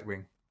choice right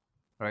wing,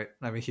 right?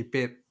 I mean, he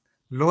paid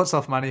loads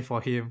of money for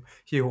him.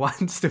 He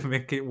wants to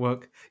make it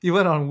work.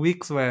 Even on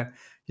weeks where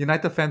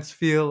United fans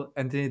feel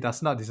Anthony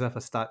does not deserve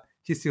a start,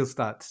 he still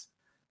starts.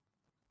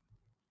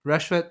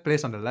 Rashford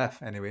plays on the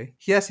left anyway.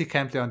 Yes, he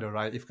can play on the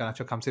right if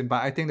Garnacho comes in,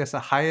 but I think there's a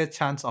higher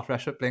chance of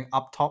Rashford playing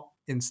up top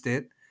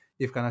instead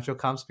if Garnacho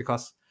comes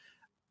because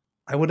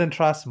I wouldn't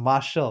trust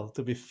Marshall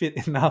to be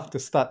fit enough to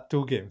start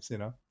two games.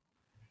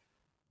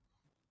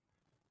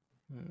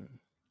 Hmm.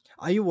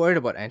 Are you worried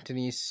about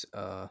Anthony's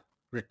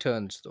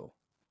returns though,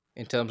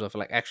 in terms of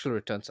like actual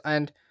returns?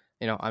 And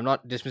I'm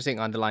not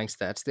dismissing underlying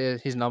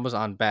stats. His numbers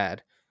aren't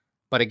bad,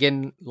 but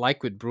again,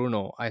 like with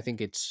Bruno, I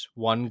think it's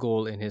one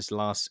goal in his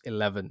last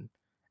 11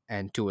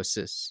 and two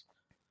assists.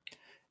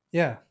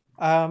 Yeah.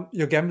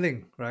 You're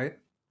gambling, right?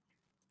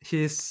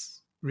 His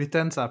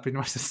returns are pretty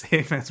much the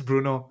same as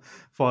Bruno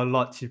for a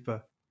lot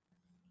cheaper.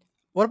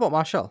 What about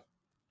Marshall?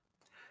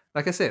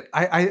 Like I said,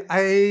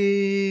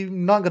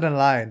 I'm not gonna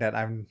lie that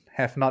I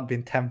have not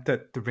been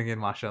tempted to bring in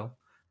Marshall,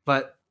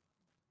 but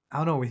I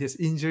don't know with his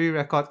injury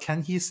record,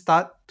 can he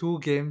start two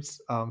games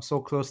so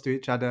close to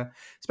each other?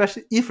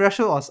 Especially if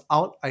Rashford was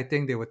out, I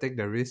think they would take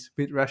the risk.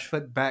 With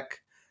Rashford back,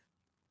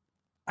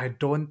 I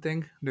don't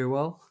think they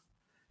will.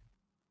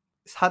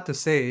 It's hard to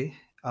say.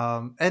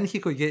 And he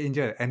could get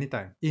injured at any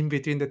time in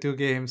between the two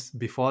games,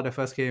 before the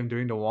first game,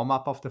 during the warm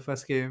up of the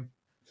first game.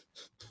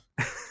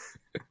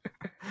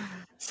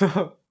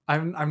 So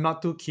I'm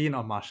not too keen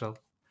on Marshall.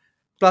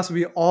 Plus,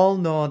 we all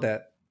know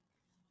that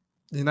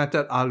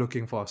United are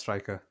looking for a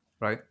striker,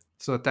 right?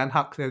 So Ten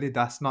Hag clearly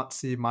does not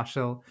see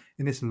Marshall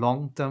in his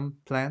long term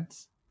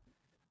plans.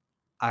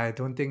 I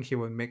don't think he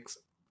will make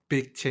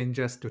big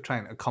changes to try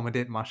and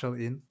accommodate Marshall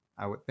in.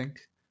 I would think.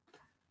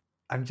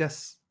 I'm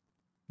just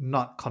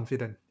not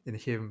confident in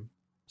him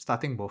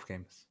starting both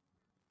games.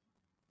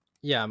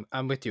 Yeah,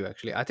 I'm with you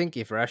actually. I think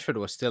if Rashford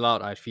was still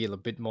out, I'd feel a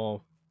bit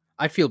more.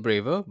 I'd feel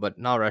braver, but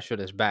now Rashford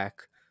is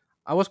back.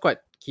 I was quite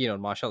keen on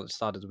Marshall at the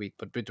start of the week,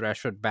 but with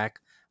Rashford back,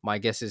 my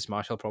guess is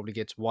Marshall probably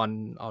gets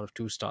one out of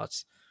two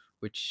starts,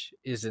 which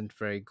isn't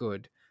very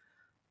good.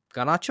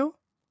 Garnacho?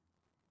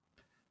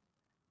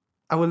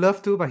 I would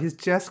love to, but he's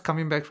just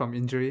coming back from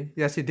injury.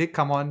 Yes, he did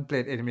come on,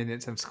 played 80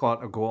 minutes, and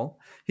scored a goal.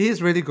 He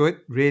is really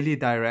good, really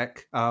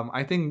direct.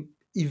 I think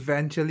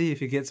eventually, if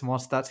he gets more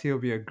starts, he'll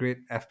be a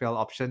great FPL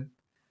option.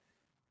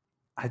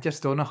 I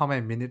just don't know how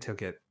many minutes he'll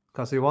get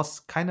because it was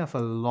kind of a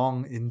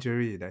long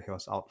injury that he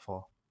was out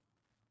for.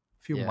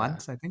 A few Yeah.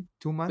 months, I think,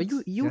 two But you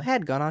months. you Yeah,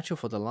 had Garnacho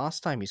for the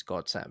last time he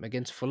scored, Sam,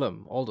 against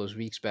Fulham all those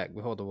weeks back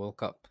before the World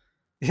Cup.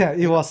 yeah, it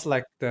You're not was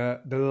like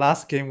the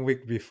last game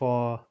week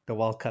before the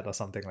World Cup or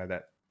something like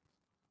that.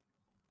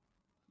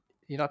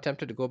 you're not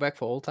tempted to go back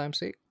for old time's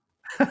sake?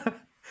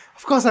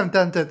 Of course, I'm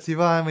tempted.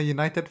 Siva, I'm a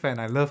United fan.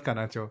 I love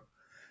Garnacho,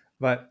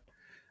 but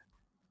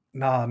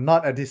no,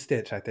 not at this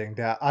stage. I think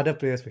there are other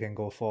players we can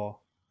go for.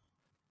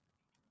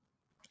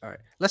 All right.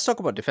 Let's talk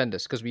about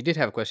defenders because we did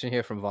have a question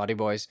here from Vardy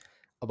Boys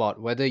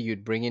about whether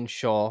you'd bring in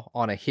Shaw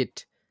on a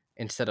hit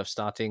instead of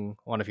starting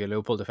one of your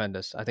Liverpool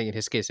defenders. I think in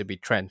his case it'd be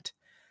Trent.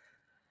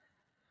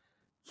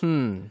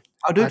 Hmm.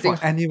 I'll do I it for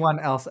think anyone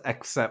else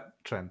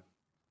except Trent.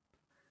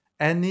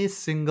 Any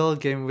single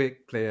game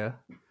week player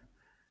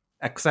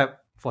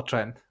except for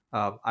Trent,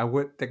 I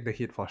would take the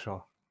hit for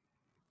sure.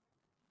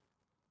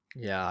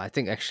 Yeah, I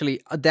think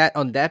actually that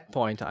on that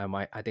point,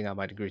 I think I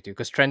might agree with you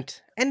because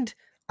Trent and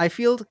I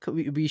feel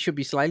we should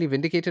be slightly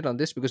vindicated on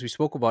this because we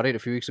spoke about it a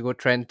few weeks ago.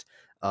 Trent,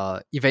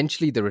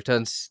 eventually the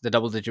returns, the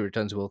double digit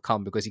returns will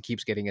come because he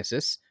keeps getting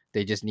assists.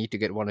 They just need to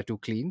get one or two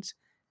cleans,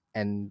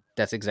 and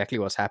that's exactly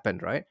what's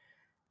happened, right?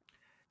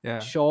 Yeah,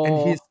 and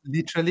Shaw, he's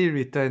literally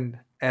returned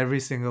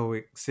every single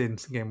week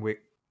since game week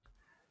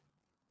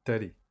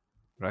 30,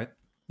 right?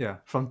 Yeah,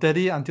 from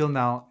 30 until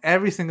now,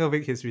 every single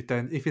week he's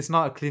returned. If it's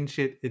not a clean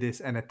sheet, it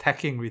is an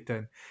attacking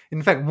return.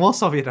 In fact,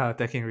 most of it are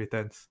attacking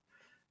returns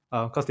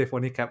because they've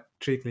only kept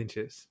 3 clean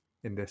sheets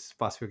in this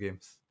past few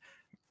games.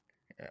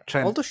 yeah.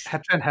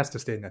 Trent has to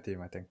stay in the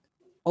team, I think.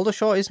 Although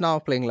Shaw is now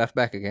playing left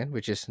back again,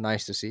 which is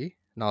nice to see.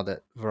 Now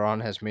that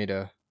Varane has made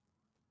a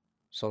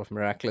sort of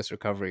miraculous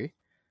recovery.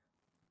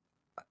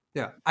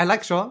 Yeah, I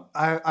like Shaw.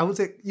 I would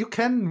say you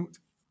can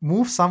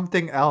move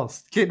something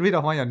else. Get rid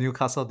of one of your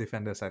Newcastle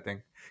defenders, I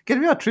think. Get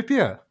rid of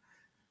Trippier.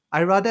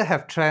 I rather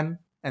have Trent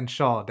and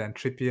Shaw than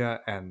Trippier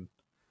and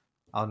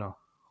I don't know,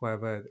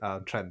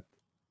 whoever Trent.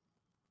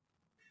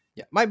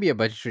 Yeah, might be a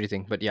budgetary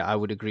thing, but yeah, I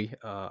would agree.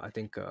 I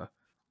think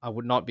I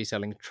would not be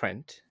selling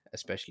Trent,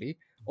 especially.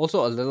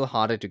 Also, a little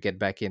harder to get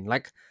back in.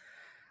 Like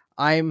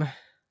I'm,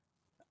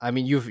 I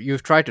mean,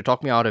 you've tried to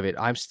talk me out of it.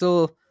 I'm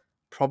still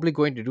probably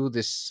going to do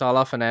this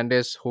Salah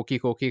Fernandez hokey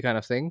cokey kind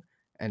of thing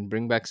and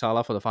bring back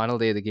Salah for the final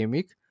day of the game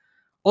week.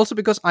 Also,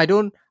 because I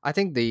don't, I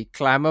think the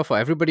clamor for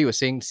everybody was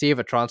saying save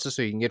a transfer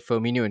so you can get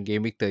Firmino in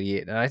game week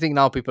 38, and I think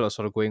now people are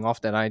sort of going off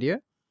that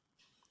idea.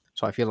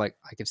 So I feel like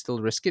I can still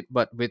risk it.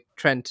 But with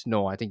Trent,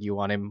 no, I think you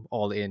want him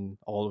all in,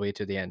 all the way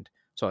to the end.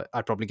 So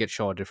I'd probably get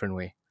Shaw a different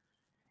way.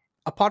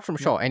 Apart from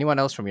Yep. Shaw, anyone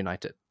else from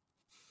United?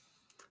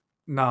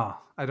 No,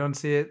 I don't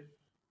see it.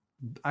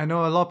 I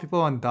know a lot of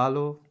people on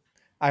Dalo.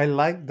 I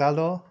like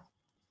Dalo.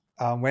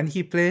 When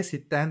he plays, he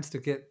tends to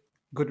get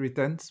good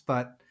returns,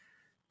 but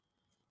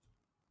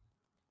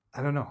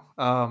I don't know.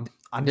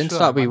 He didn't Unsure.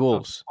 start I'm with unsure.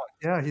 Wolves.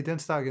 Yeah, he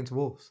didn't start against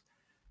Wolves,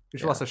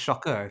 which Yeah. was a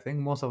shocker. I think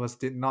most of us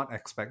did not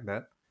expect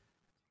that.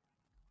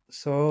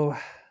 So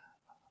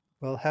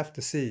we'll have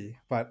to see.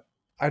 But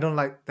I don't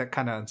like that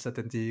kind of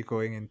uncertainty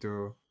going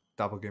into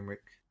double game week,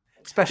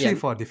 Yeah. especially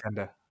for a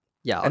defender.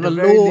 Yeah. At On the a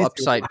very low least, you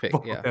upside want pick.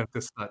 both of Yeah. them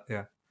to start.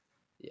 Yeah.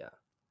 Yeah.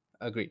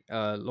 Agreed.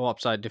 Low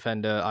upside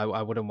defender.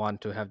 I wouldn't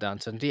want to have the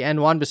uncertainty.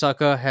 And Juan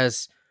Bissaka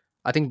has,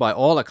 I think by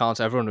all accounts,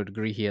 everyone would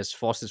agree he has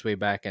forced his way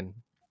back and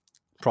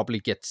probably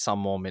get some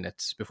more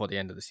minutes before the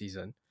end of the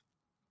season.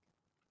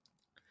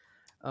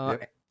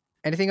 Yep.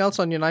 Anything else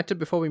on United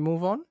before we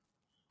move on?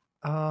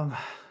 Um,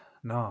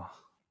 no,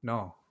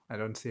 no, I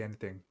don't see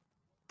anything.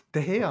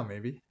 De Gea,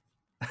 maybe.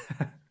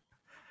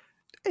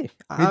 Hey, We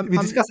I'm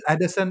discussed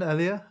Addison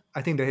earlier.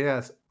 I think De Gea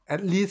has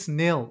at least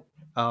nailed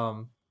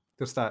to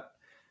start.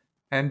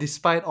 And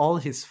despite all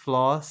his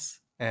flaws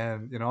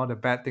and all the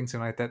bad things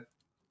United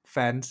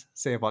fans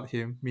say about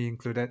him, me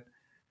included,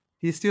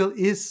 he still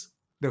is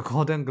the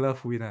Golden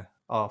Glove winner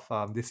of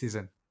this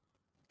season.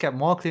 Kept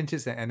more clean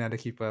sheets than any other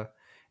keeper,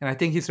 and I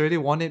think he's already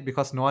won it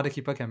because no other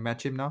keeper can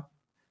match him now.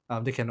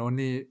 They can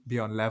only be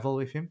on level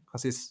with him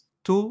because he's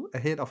two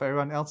ahead of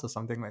everyone else or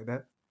something like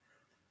that.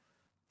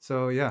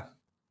 So yeah,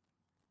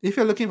 if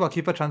you're looking for a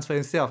keeper transfer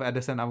instead of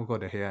Edison, I would go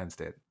De Gea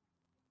instead.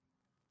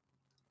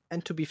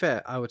 And to be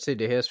fair, I would say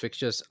De Gea's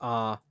fixtures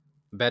are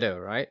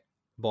better, right?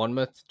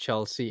 Bournemouth,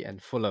 Chelsea,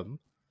 and Fulham,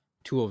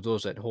 two of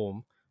those at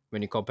home,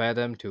 when you compare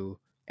them to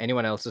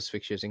anyone else's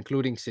fixtures,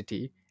 including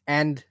City,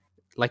 and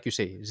like you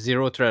say,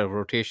 zero threat of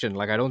rotation.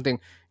 Like I don't think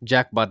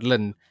Jack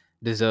Butland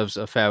deserves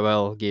a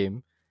farewell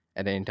game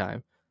at any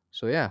time.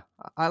 So yeah,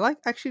 I like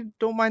actually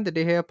don't mind the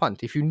De Gea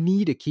punt. If you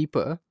need a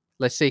keeper,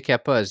 let's say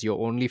Kepa is your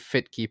only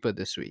fit keeper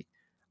this week,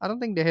 I don't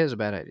think De Gea is a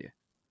bad idea.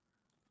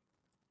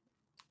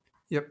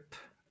 Yep.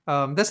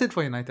 That's it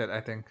for United.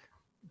 I think.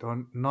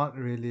 Don't not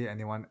really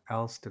anyone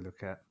else to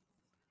look at.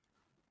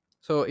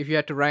 So if you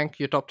had to rank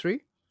your top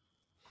three,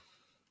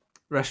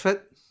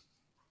 Rashford,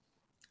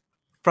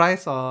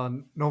 price or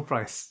no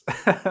price?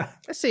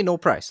 let's say no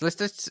price.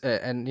 Let's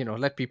and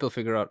let people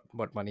figure out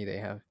what money they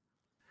have.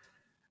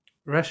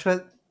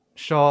 Rashford,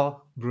 Shaw,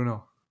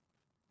 Bruno.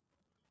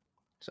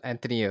 So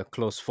Anthony a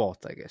close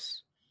fourth, I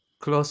guess.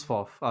 Close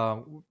fourth.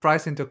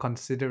 Price into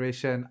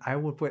consideration, I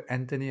would put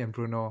Anthony and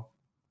Bruno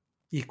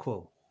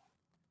equal.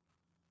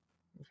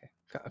 Okay,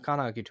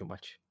 can't argue too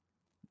much.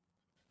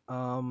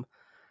 Um,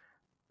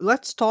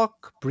 let's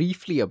talk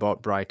briefly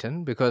about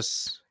Brighton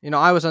because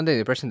I was under the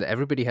impression that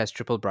everybody has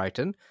triple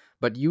Brighton,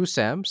 but you,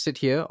 Sam, sit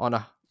here on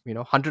a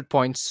 100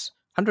 points,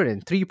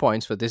 103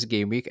 points for this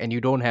game week, and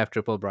you don't have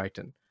triple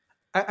Brighton.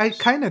 I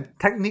kind of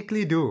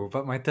technically do,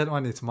 but my third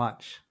one is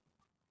March.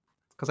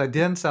 Because I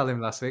didn't sell him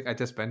last week, I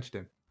just benched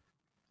him.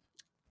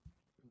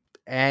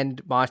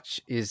 And March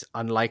is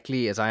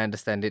unlikely, as I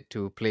understand it,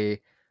 to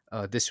play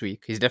this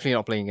week. He's definitely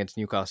not playing against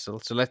Newcastle.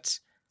 So let's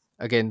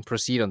again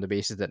proceed on the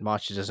basis that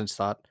March doesn't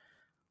start.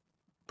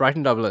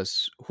 Brighton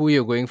doublers, who are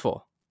you going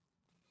for?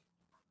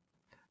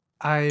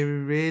 I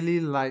really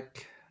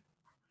like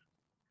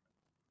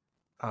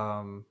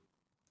um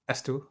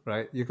S2,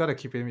 right? You gotta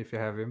keep him if you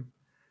have him.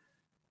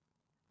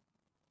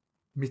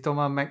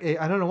 Mitoma McA.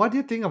 I don't know. What do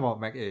you think about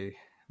McA?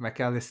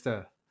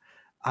 McAllister.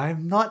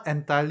 I'm not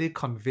entirely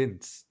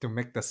convinced to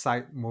make the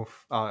side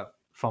move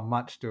from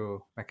March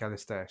to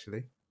McAllister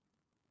actually.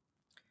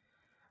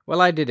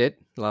 Well, I did it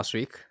last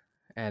week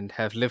and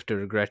have lived to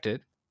regret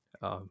it.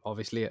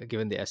 Obviously,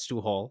 given the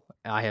S2 haul,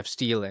 I have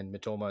Steele and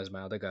Mitoma as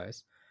my other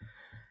guys.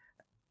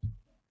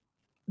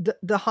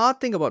 The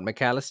hard thing about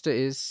McAllister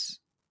is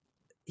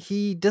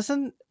he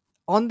doesn't,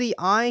 on the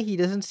eye he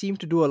doesn't seem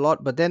to do a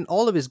lot, but then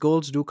all of his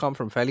goals do come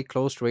from fairly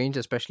close range,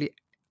 especially.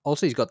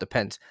 Also, he's got the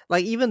pens.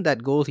 Like even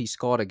that goal he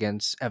scored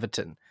against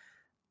Everton,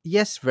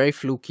 yes, very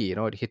fluky.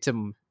 It hits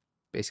him,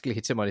 basically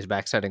hits him on his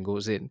backside and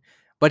goes in.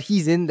 But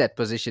he's in that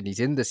position. He's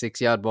in the 6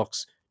 yard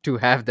box to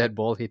have that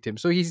ball hit him.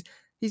 So he's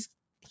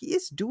he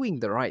is doing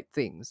the right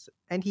things,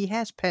 and he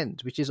has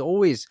pens, which is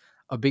always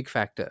a big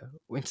factor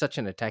in such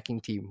an attacking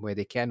team where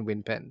they can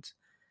win pens.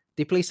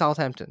 They play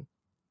Southampton,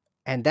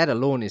 and that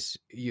alone is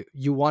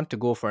you want to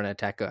go for an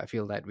attacker. I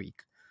feel that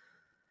week.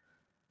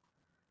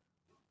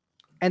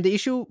 And the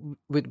issue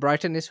with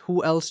Brighton is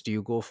who else do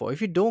you go for?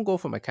 If you don't go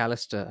for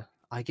McAllister,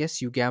 I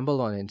guess you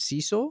gamble on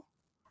Enciso.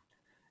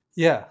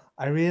 Yeah,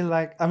 I really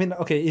like. I mean,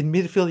 okay, in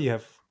midfield you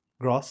have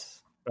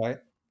Gross, right?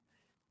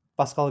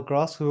 Pascal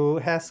Gross, who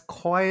has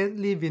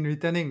quietly been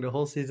returning the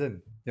whole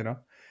season.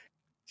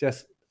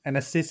 Just an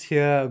assist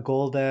here, a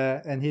goal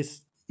there, and he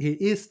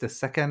is the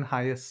second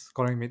highest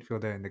scoring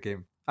midfielder in the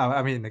game.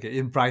 I mean, okay,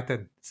 in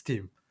Brighton's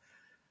team.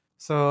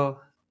 So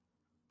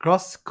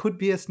Gross could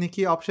be a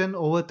sneaky option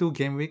over 2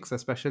 game weeks,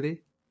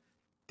 especially.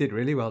 Did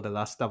really well the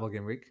last double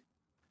game week.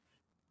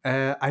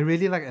 I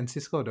really like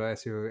Encisco though,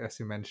 as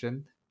you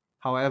mentioned.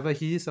 However,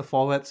 he is a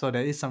forward, so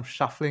there is some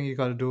shuffling you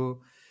got to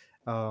do.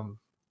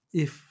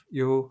 If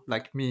you,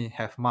 like me,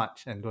 have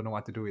much and don't know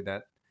what to do with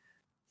that.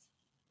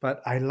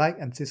 But I like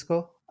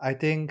Encisco. I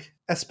think,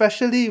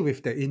 especially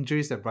with the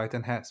injuries that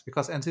Brighton has,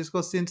 because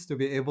Encisco seems to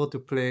be able to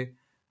play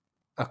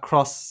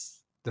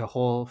across the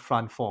whole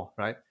front four,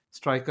 right?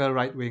 Striker,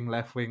 right wing,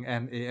 left wing,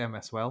 and AM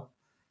as well.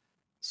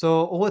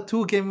 So over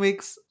 2 game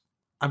weeks,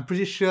 I'm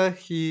pretty sure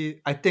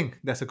I think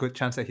there's a good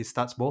chance that he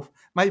starts both.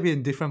 Might be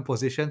in different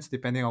positions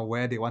depending on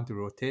where they want to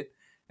rotate.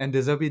 And De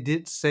Zerbi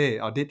did say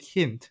or did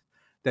hint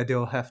that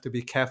they'll have to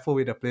be careful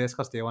with the players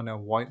because they want to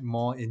avoid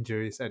more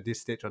injuries at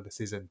this stage of the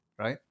season,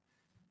 right?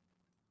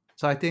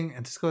 So I think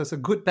Antisco is a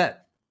good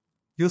bet.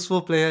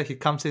 Useful player. He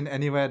comes in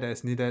anywhere that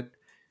is needed.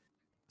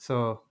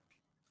 So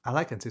I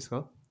like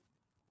Antisco.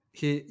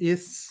 He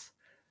is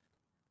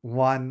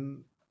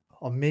one,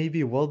 or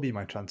maybe will be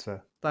my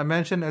transfer. I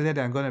mentioned earlier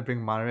that I'm going to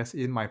bring Mares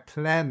in. My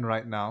plan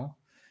right now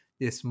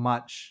is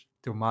March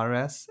to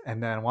Mares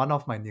and then one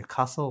of my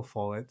Newcastle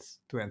forwards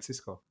to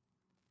Ancisco.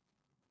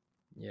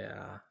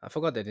 Yeah, I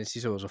forgot that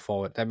Enciso was a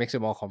forward. That makes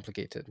it more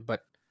complicated.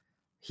 But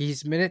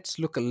his minutes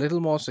look a little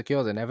more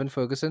secure than Evan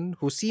Ferguson,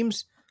 who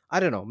seems,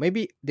 I don't know,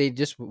 maybe they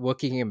just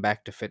working him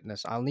back to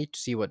fitness. I'll need to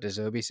see what De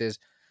Zerbi says.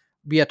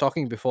 We are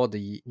talking before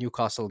the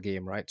Newcastle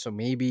game, right? So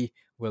maybe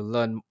we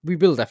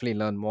will definitely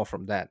learn more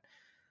from that.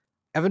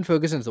 Evan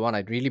Ferguson's the one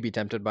I'd really be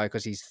tempted by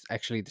because he's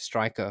actually the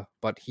striker,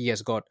 but he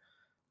has got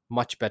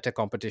much better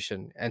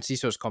competition. And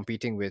Ciso's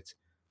competing with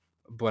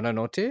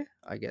Buonanotte,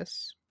 I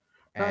guess.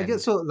 Now, I guess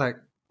And so. Like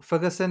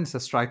Ferguson is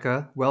a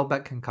striker.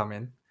 Welbeck can come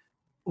in.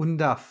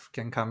 Undaf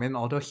can come in,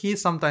 although he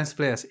sometimes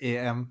plays as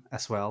AM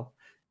as well.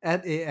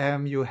 At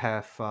AM, you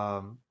have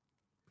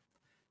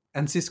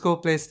and Cisco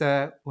plays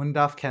there.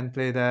 Undaf can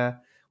play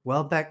there.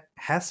 Welbeck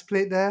has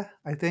played there,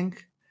 I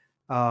think.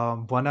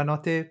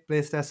 Buonanotte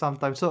plays there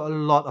sometimes. So a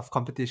lot of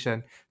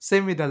competition.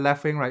 Same with the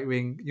left wing, right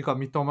wing. You got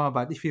Mitoma,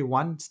 but if he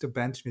wants to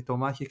bench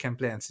Mitoma, he can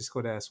play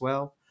Cisco there as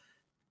well.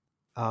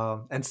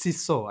 And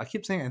Ciso. I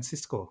keep saying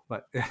Cisco,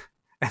 but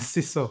and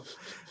Ciso.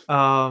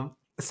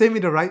 Same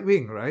with the right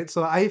wing, right?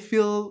 So I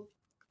feel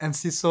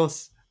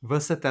Enciso's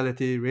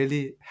versatility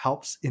really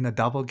helps in a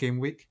double game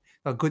week.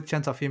 A good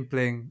chance of him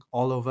playing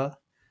all over.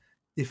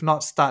 If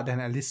not start, then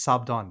at least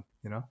subbed on.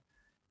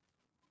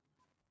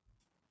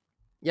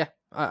 yeah,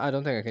 I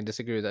don't think I can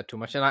disagree with that too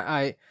much. And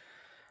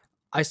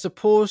I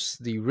suppose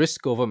the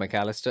risk over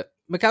McAllister.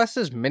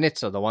 McAllister's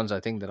minutes are the ones I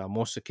think that are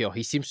most secure.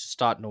 He seems to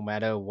start no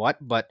matter what,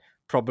 but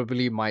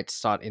probably might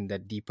start in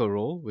that deeper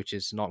role, which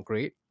is not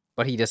great.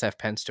 But he does have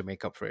pens to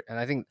make up for it. And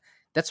I think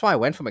that's why I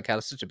went for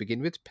McAllister to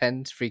begin with,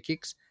 pens, free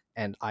kicks,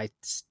 and I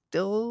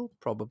still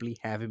probably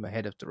have him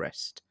ahead of the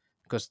rest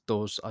because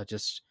those are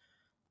just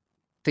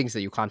things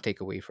that you can't take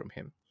away from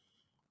him.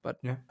 But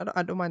Yeah.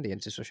 I don't mind the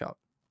Enciso shout.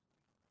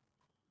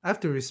 I have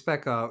to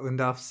respect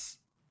Undaf's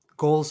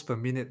goals per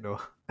minute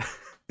though.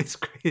 It's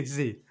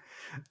crazy.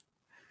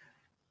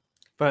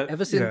 But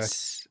Ever yeah,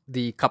 since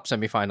the cup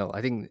semi-final,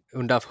 I think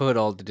Undaf heard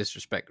all the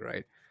disrespect,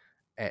 right?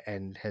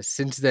 And has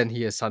since then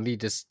he has suddenly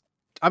just,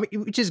 I mean,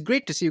 which is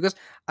great to see because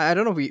I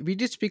don't know, we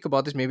did speak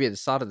about this maybe at the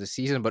start of the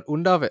season, but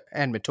Undav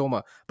and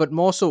Mitoma, but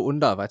more so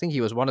Undav. I think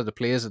he was one of the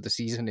players of the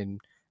season in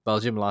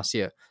Belgium last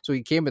year, so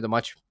he came with a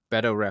much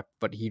better rep,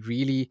 but he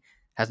really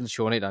hasn't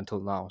shown it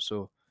until now.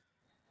 So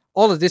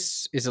all of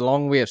this is a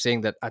long way of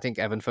saying that I think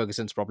Evan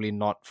Ferguson's probably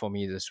not for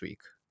me this week,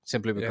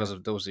 simply yeah. because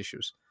of those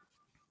issues.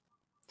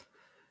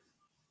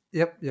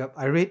 Yep.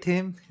 I rate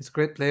him. He's a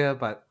great player,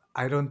 but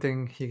I don't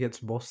think he gets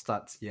both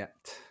starts yet.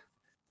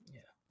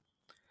 Yeah.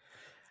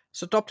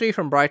 So top three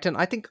from Brighton.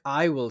 I think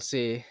I will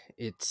say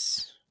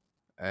it's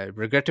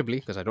regrettably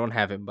because I don't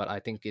have him, but I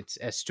think it's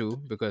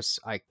S2 because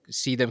I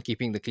see them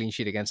keeping the clean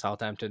sheet against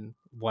Southampton,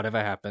 whatever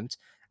happens.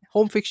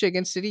 Home fixture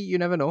against City, you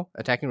never know.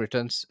 Attacking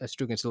returns,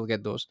 S2 can still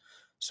get those.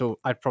 So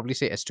I'd probably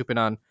say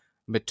Estupinan,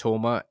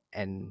 Mitoma,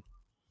 and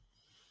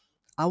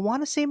I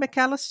want to say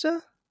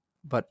McAllister,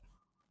 but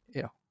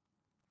you know,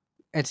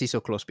 NC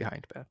so close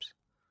behind, perhaps.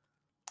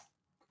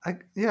 I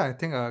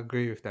think I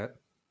agree with that.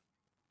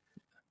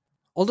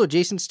 Although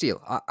Jason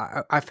Steele,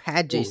 I've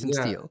had Oh Jason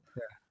yeah, Steele,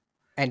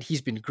 and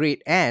he's been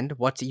great. And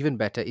what's even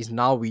better is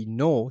now we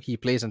know he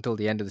plays until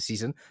the end of the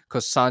season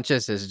because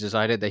Sanchez has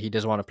decided that he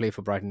doesn't want to play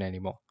for Brighton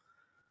anymore.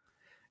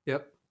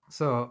 yep.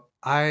 So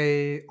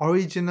I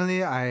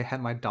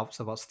had my doubts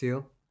about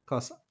Steele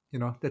because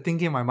the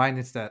thinking in my mind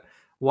is that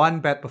one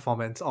bad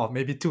performance or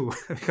maybe two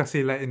because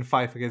he let in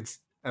five against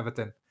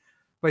Everton.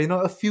 But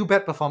a few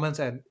bad performance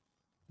and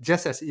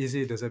just as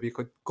easy as if we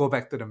could go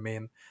back to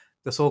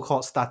the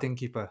so-called starting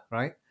keeper,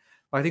 right?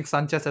 But I think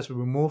Sanchez has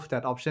removed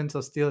that option,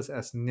 so Steele is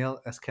as nil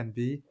as can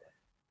be.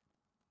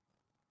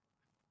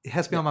 It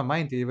has been Yeah, on my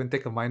mind to even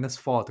take a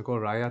 -4 to go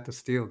Raya to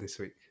Steele this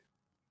week.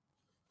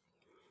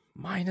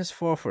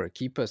 -4 for a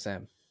keeper,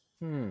 Sam.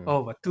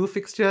 Oh, but two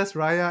fixtures,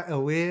 Raya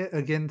away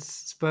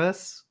against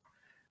Spurs,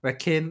 where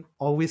Kane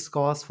always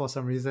scores for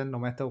some reason, no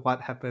matter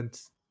what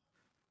happens.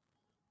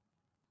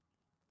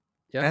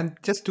 Yeah, And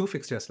just two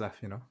fixtures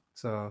left.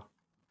 So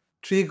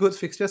three good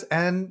fixtures,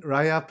 and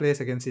Raya plays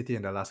against City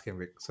in the last game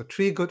week. So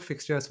three good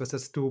fixtures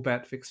versus two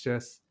bad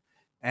fixtures,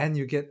 and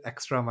you get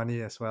extra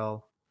money as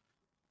well.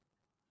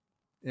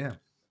 Yeah,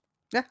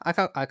 yeah, I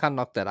can't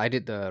knock that. I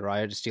did the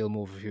Riot Steel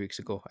move a few weeks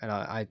ago, and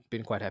I've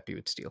been quite happy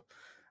with Steel.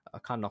 I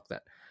can't knock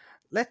that.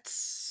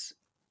 Let's.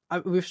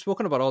 We've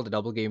spoken about all the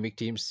double game week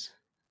teams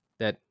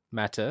that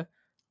matter.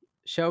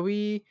 Shall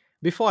we?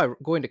 Before I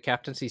go into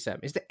captaincy, Sam,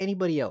 is there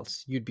anybody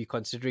else you'd be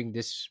considering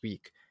this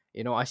week?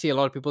 I see a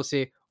lot of people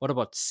say, "What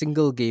about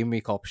single game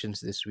week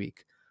options this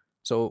week?"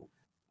 So,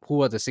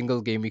 who are the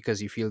single game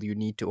weekers you feel you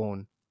need to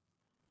own?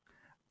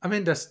 I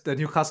mean, there's the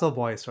Newcastle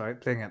boys, right,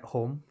 playing at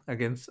home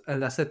against a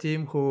lesser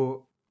team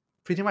who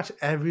pretty much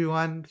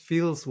everyone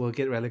feels will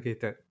get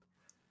relegated.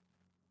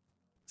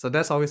 So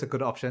that's always a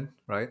good option,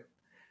 right?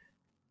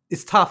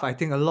 It's tough. I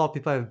think a lot of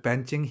people have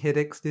benching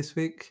headaches this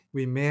week.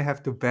 We may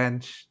have to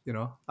bench,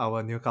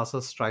 our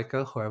Newcastle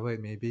striker, whoever it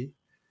may be.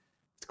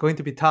 It's going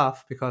to be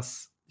tough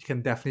because you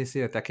can definitely see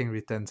attacking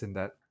returns in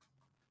that.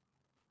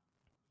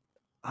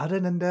 Other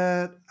than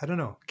that, I don't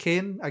know.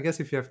 Kane, I guess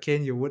if you have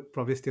Kane, you would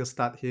probably still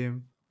start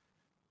him.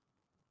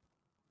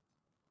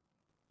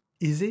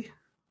 Easy.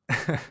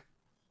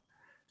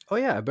 Oh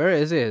yeah,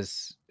 Beres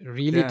has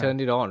really Yeah. turned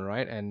it on,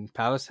 right? And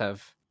Palace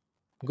have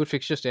good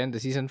fixtures to end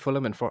the season.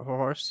 Fulham and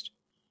Forest.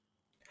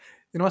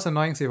 You know what's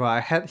annoying, Siva? I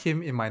had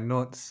him in my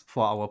notes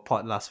for our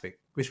pod last week,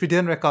 which we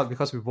didn't record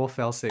because we both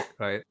fell sick,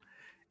 right?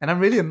 And I'm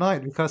really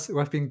annoyed because it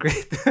would have been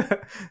great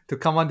to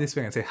come on this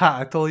week and say, "Ha!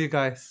 I told you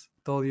guys,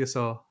 told you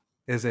so."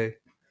 Is a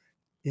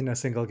in a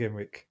single game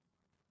week.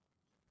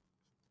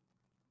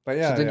 But So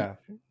yeah, then, yeah.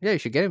 yeah, you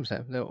should get him,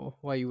 Sam. No,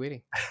 why are you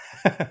waiting?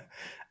 I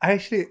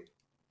actually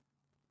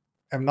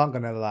am not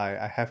gonna lie.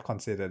 I have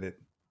considered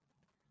it,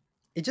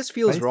 It just but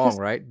feels it's wrong, just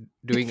right?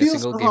 it Doing a feels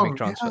single game week wrong.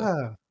 transfer.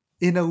 Yeah,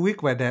 in a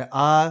week where there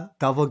are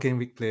double game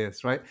week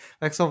players, right?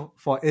 Like so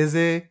for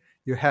Eze,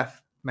 you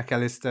have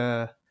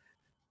McAllister,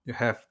 you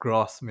have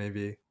Gross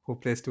maybe who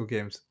plays two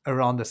games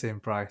around the same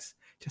price.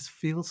 Just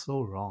feels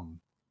so wrong.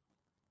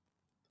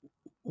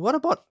 What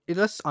about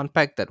let's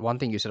unpack that one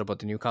thing you said about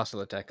the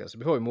Newcastle attackers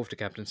before we move to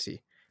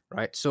captaincy,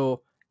 right?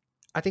 So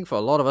I think for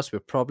a lot of us, we're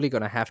probably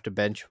going to have to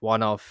bench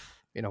one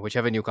of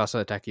whichever Newcastle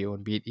attacker you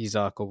own, be it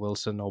Isaac or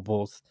Wilson or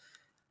both.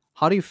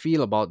 How do you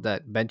feel about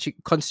that benching,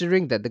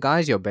 considering that the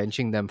guys you're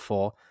benching them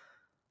for,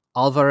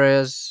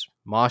 Alvarez,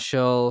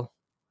 Marshall,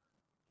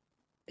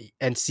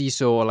 and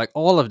Ciso, like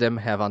all of them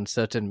have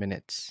uncertain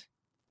minutes.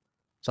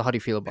 So how do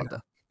you feel about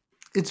that?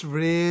 It's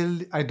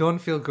really I don't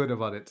feel good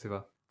about it,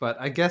 Siva. But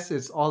I guess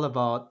it's all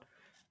about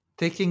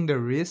taking the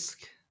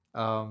risk,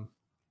 um,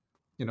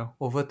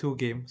 over two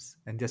games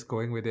and just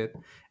going with it.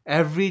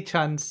 Every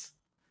chance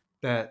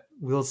that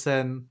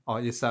Wilson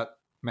or Isak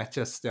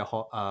matches their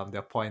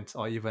points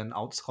or even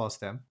outscores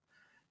them,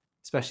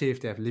 especially if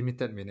they have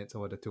limited minutes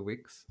over the 2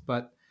 weeks.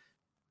 But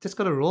just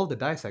gotta roll the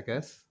dice, I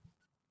guess.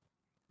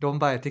 Don't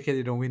buy a ticket,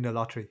 you don't win the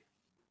lottery.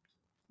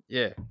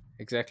 Yeah,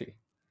 exactly.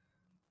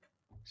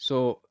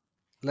 So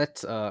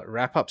let's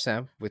wrap up,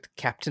 Sam, with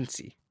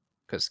captaincy.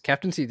 Because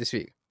captaincy this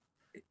week,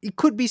 it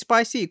could be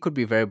spicy, it could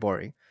be very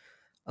boring.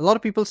 A lot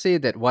of people say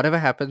that whatever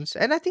happens,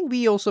 and I think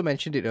we also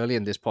mentioned it earlier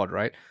in this pod,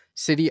 right?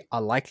 City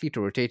are likely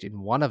to rotate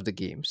in one of the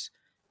games,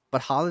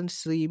 but Haaland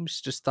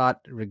seems to start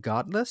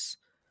regardless.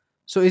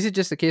 So is it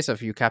just a case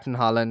of you captain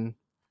Haaland,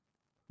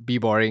 be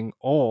boring,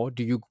 or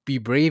do you be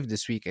brave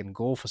this week and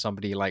go for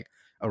somebody like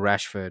a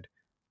Rashford,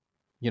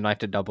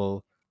 United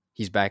double,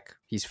 he's back,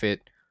 he's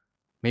fit,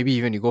 maybe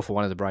even you go for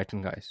one of the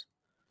Brighton guys?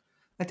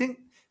 I think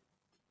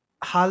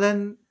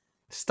Haaland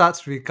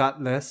starts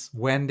regardless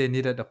when they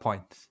needed the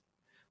points.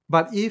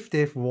 But if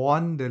they've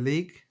won the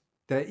league,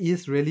 there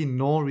is really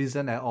no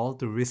reason at all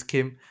to risk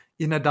him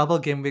in a double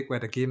game week where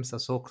the games are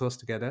so close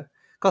together.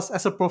 Because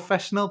as a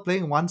professional,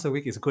 playing once a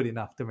week is good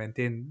enough to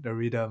maintain the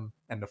rhythm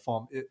and the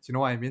form. You know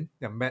what I mean?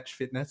 The match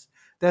fitness.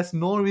 There's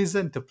no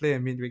reason to play a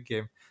midweek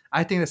game.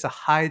 I think there's a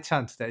high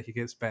chance that he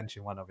gets benched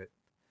in one of it.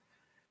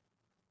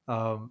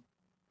 Um,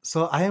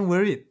 so I am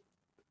worried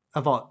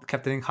about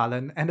captaining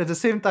Haaland, and at the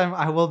same time,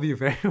 I will be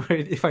very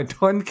worried if I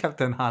don't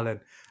captain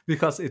Haaland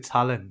because it's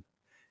Haaland,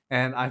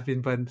 and I've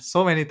been burned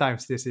so many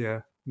times this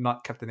year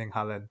not captaining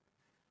Haaland.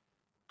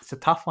 It's a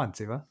tough one,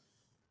 Siva.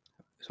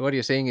 So what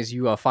you're saying is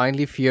you are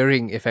finally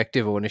fearing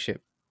effective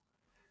ownership.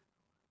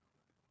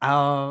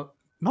 Uh,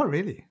 Not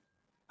really.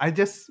 I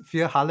just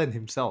fear Haaland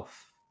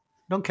himself.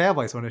 Don't care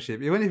about his ownership.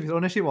 Even if his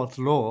ownership was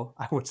low,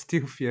 I would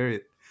still fear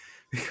it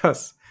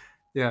because,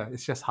 yeah,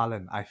 it's just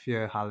Haaland. I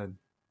fear Haaland.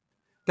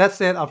 That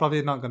said, I'm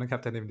probably not gonna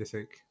captain him this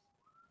week.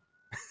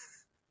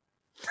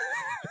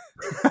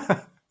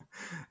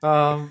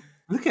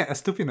 Looking at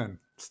Estupinian,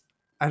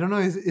 I don't know.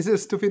 Is it a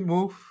stupid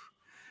move?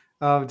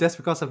 Just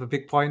because of a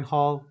big point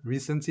haul,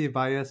 recency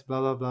bias, blah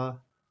blah blah.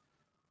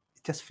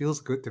 It just feels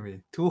good to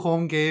me. Two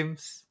home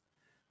games,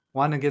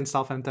 one against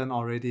Southampton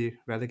already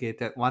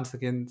relegated, once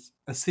against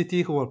a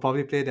City who will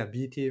probably play their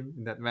B team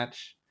in that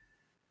match.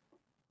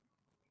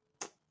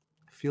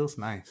 Feels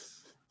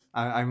nice.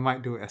 I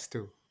might do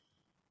S2.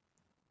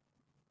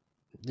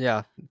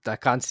 Yeah, I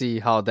can't see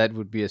how that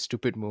would be a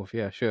stupid move.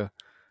 Yeah, sure.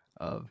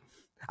 Um,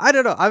 I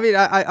don't know. I mean,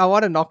 I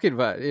want to knock it,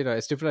 but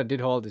Stephen did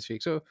haul this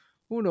week, so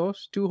who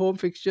knows? Two home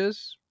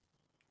fixtures.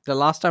 The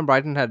last time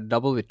Brighton had a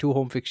double with two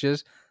home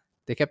fixtures,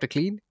 they kept it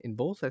clean in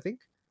both. I think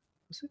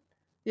was it?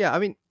 Yeah, I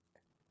mean,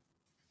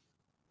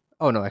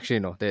 oh no, actually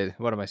no. They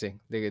what am I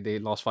saying? They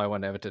lost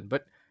 5-1 Everton,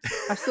 but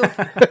I still,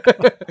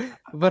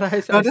 but No, I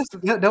still,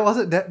 that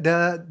wasn't that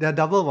their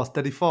double was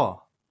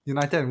 34.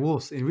 United and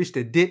Wolves, in which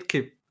they did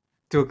keep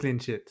two clean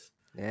sheets.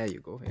 there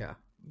you go. Yeah.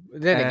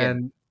 Then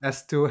again, And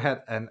S2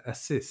 had an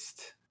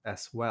assist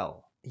as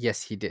well.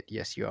 yes, he did.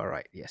 Yes, you are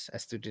right. Yes,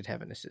 Aston did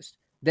have an assist.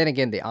 Then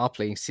again, they are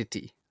playing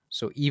City.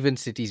 So even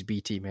City's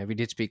B team, and we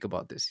did speak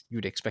about this,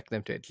 you'd expect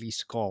them to at least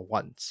score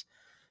once.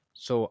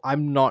 So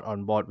I'm not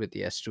on board with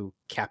the S2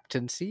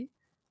 captaincy.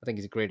 I think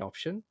it's a great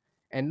option.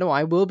 And no,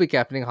 I will be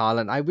captaining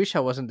Haaland. I wish I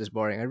wasn't this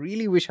boring. I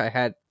really wish I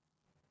had,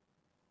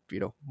 more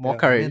Yeah, I mean,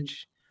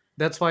 courage.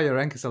 that's why your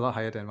rank is a lot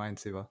higher than mine,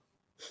 Siva.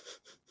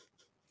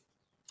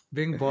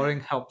 Being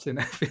boring helps in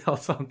FPL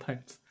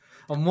sometimes.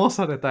 Or most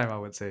of the time, I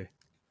would say.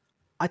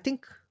 I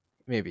think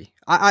maybe.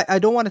 I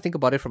don't want to think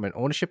about it from an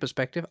ownership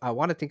perspective. I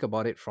want to think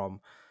about it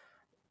from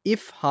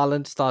if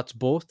Haaland starts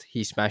both,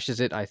 he smashes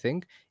it, I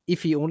think.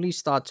 If he only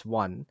starts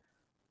one,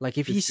 like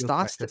if It he still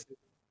starts smashes it.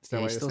 Is yeah, that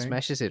he what you're still saying?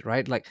 smashes it,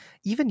 right? Like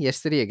even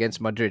yesterday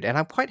against Madrid, and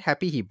I'm quite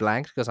happy he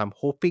blanked because I'm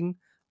hoping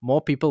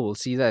more people will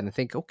see that and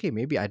think, okay,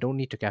 maybe I don't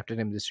need to captain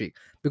him this week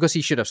because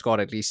he should have scored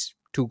at least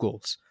two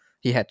goals.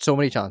 He had so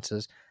many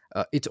chances.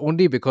 It's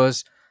only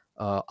because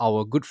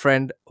our good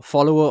friend,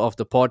 follower of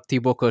the pod,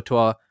 Thibaut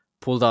Courtois,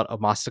 pulled out a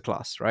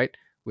masterclass, right?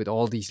 With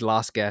all these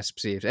last gasp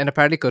saves. And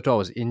apparently Courtois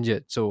was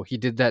injured. So he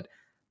did that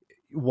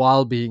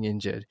while being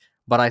injured.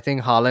 But I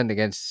think Haaland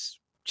against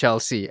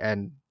Chelsea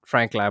and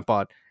Frank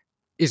Lampard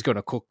is going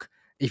to cook.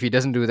 If he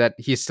doesn't do that,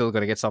 he's still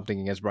going to get something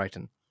against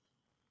Brighton.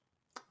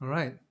 All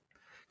right.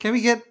 Can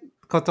we get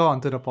Koto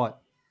onto the pod?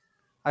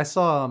 I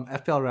saw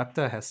FPL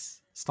Raptor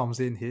has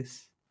Stormzy in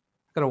his.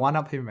 Gotta one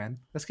up him, man.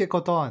 Let's get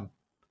Koto on.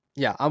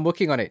 Yeah, I'm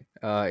working on it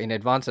in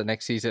advance of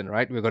next season,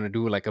 right? We're going to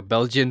do like a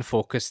Belgian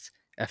focused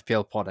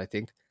FPL pod, I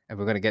think. And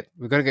we're gonna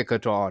get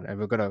Courtois on, and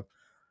we're Get gonna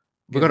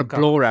Lukaku.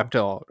 blow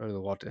Raptor out of the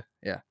water.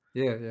 Yeah,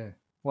 Yeah, yeah.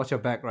 Watch your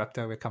back,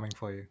 Raptor. We're coming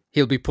for you.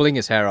 he'll be pulling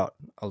his hair out,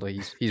 although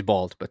he's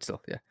bald, but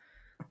still, yeah.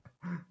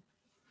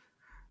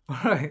 All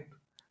right.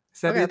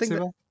 Is that Okay, I it, think that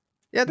Siva?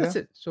 yeah, Yeah. that's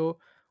it. So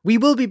we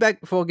will be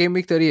back for game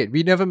week 38.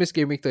 We never miss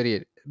game week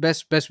 38.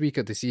 Best week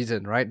of the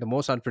season, right? The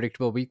most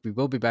unpredictable week. We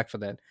will be back for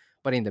that.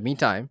 But in the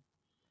meantime,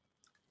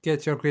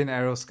 Get your green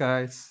arrows,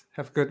 guys.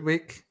 Have a good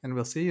week, and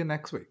we'll see you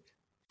next week.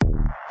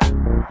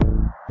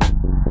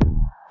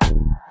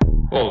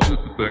 Oh, just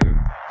a second.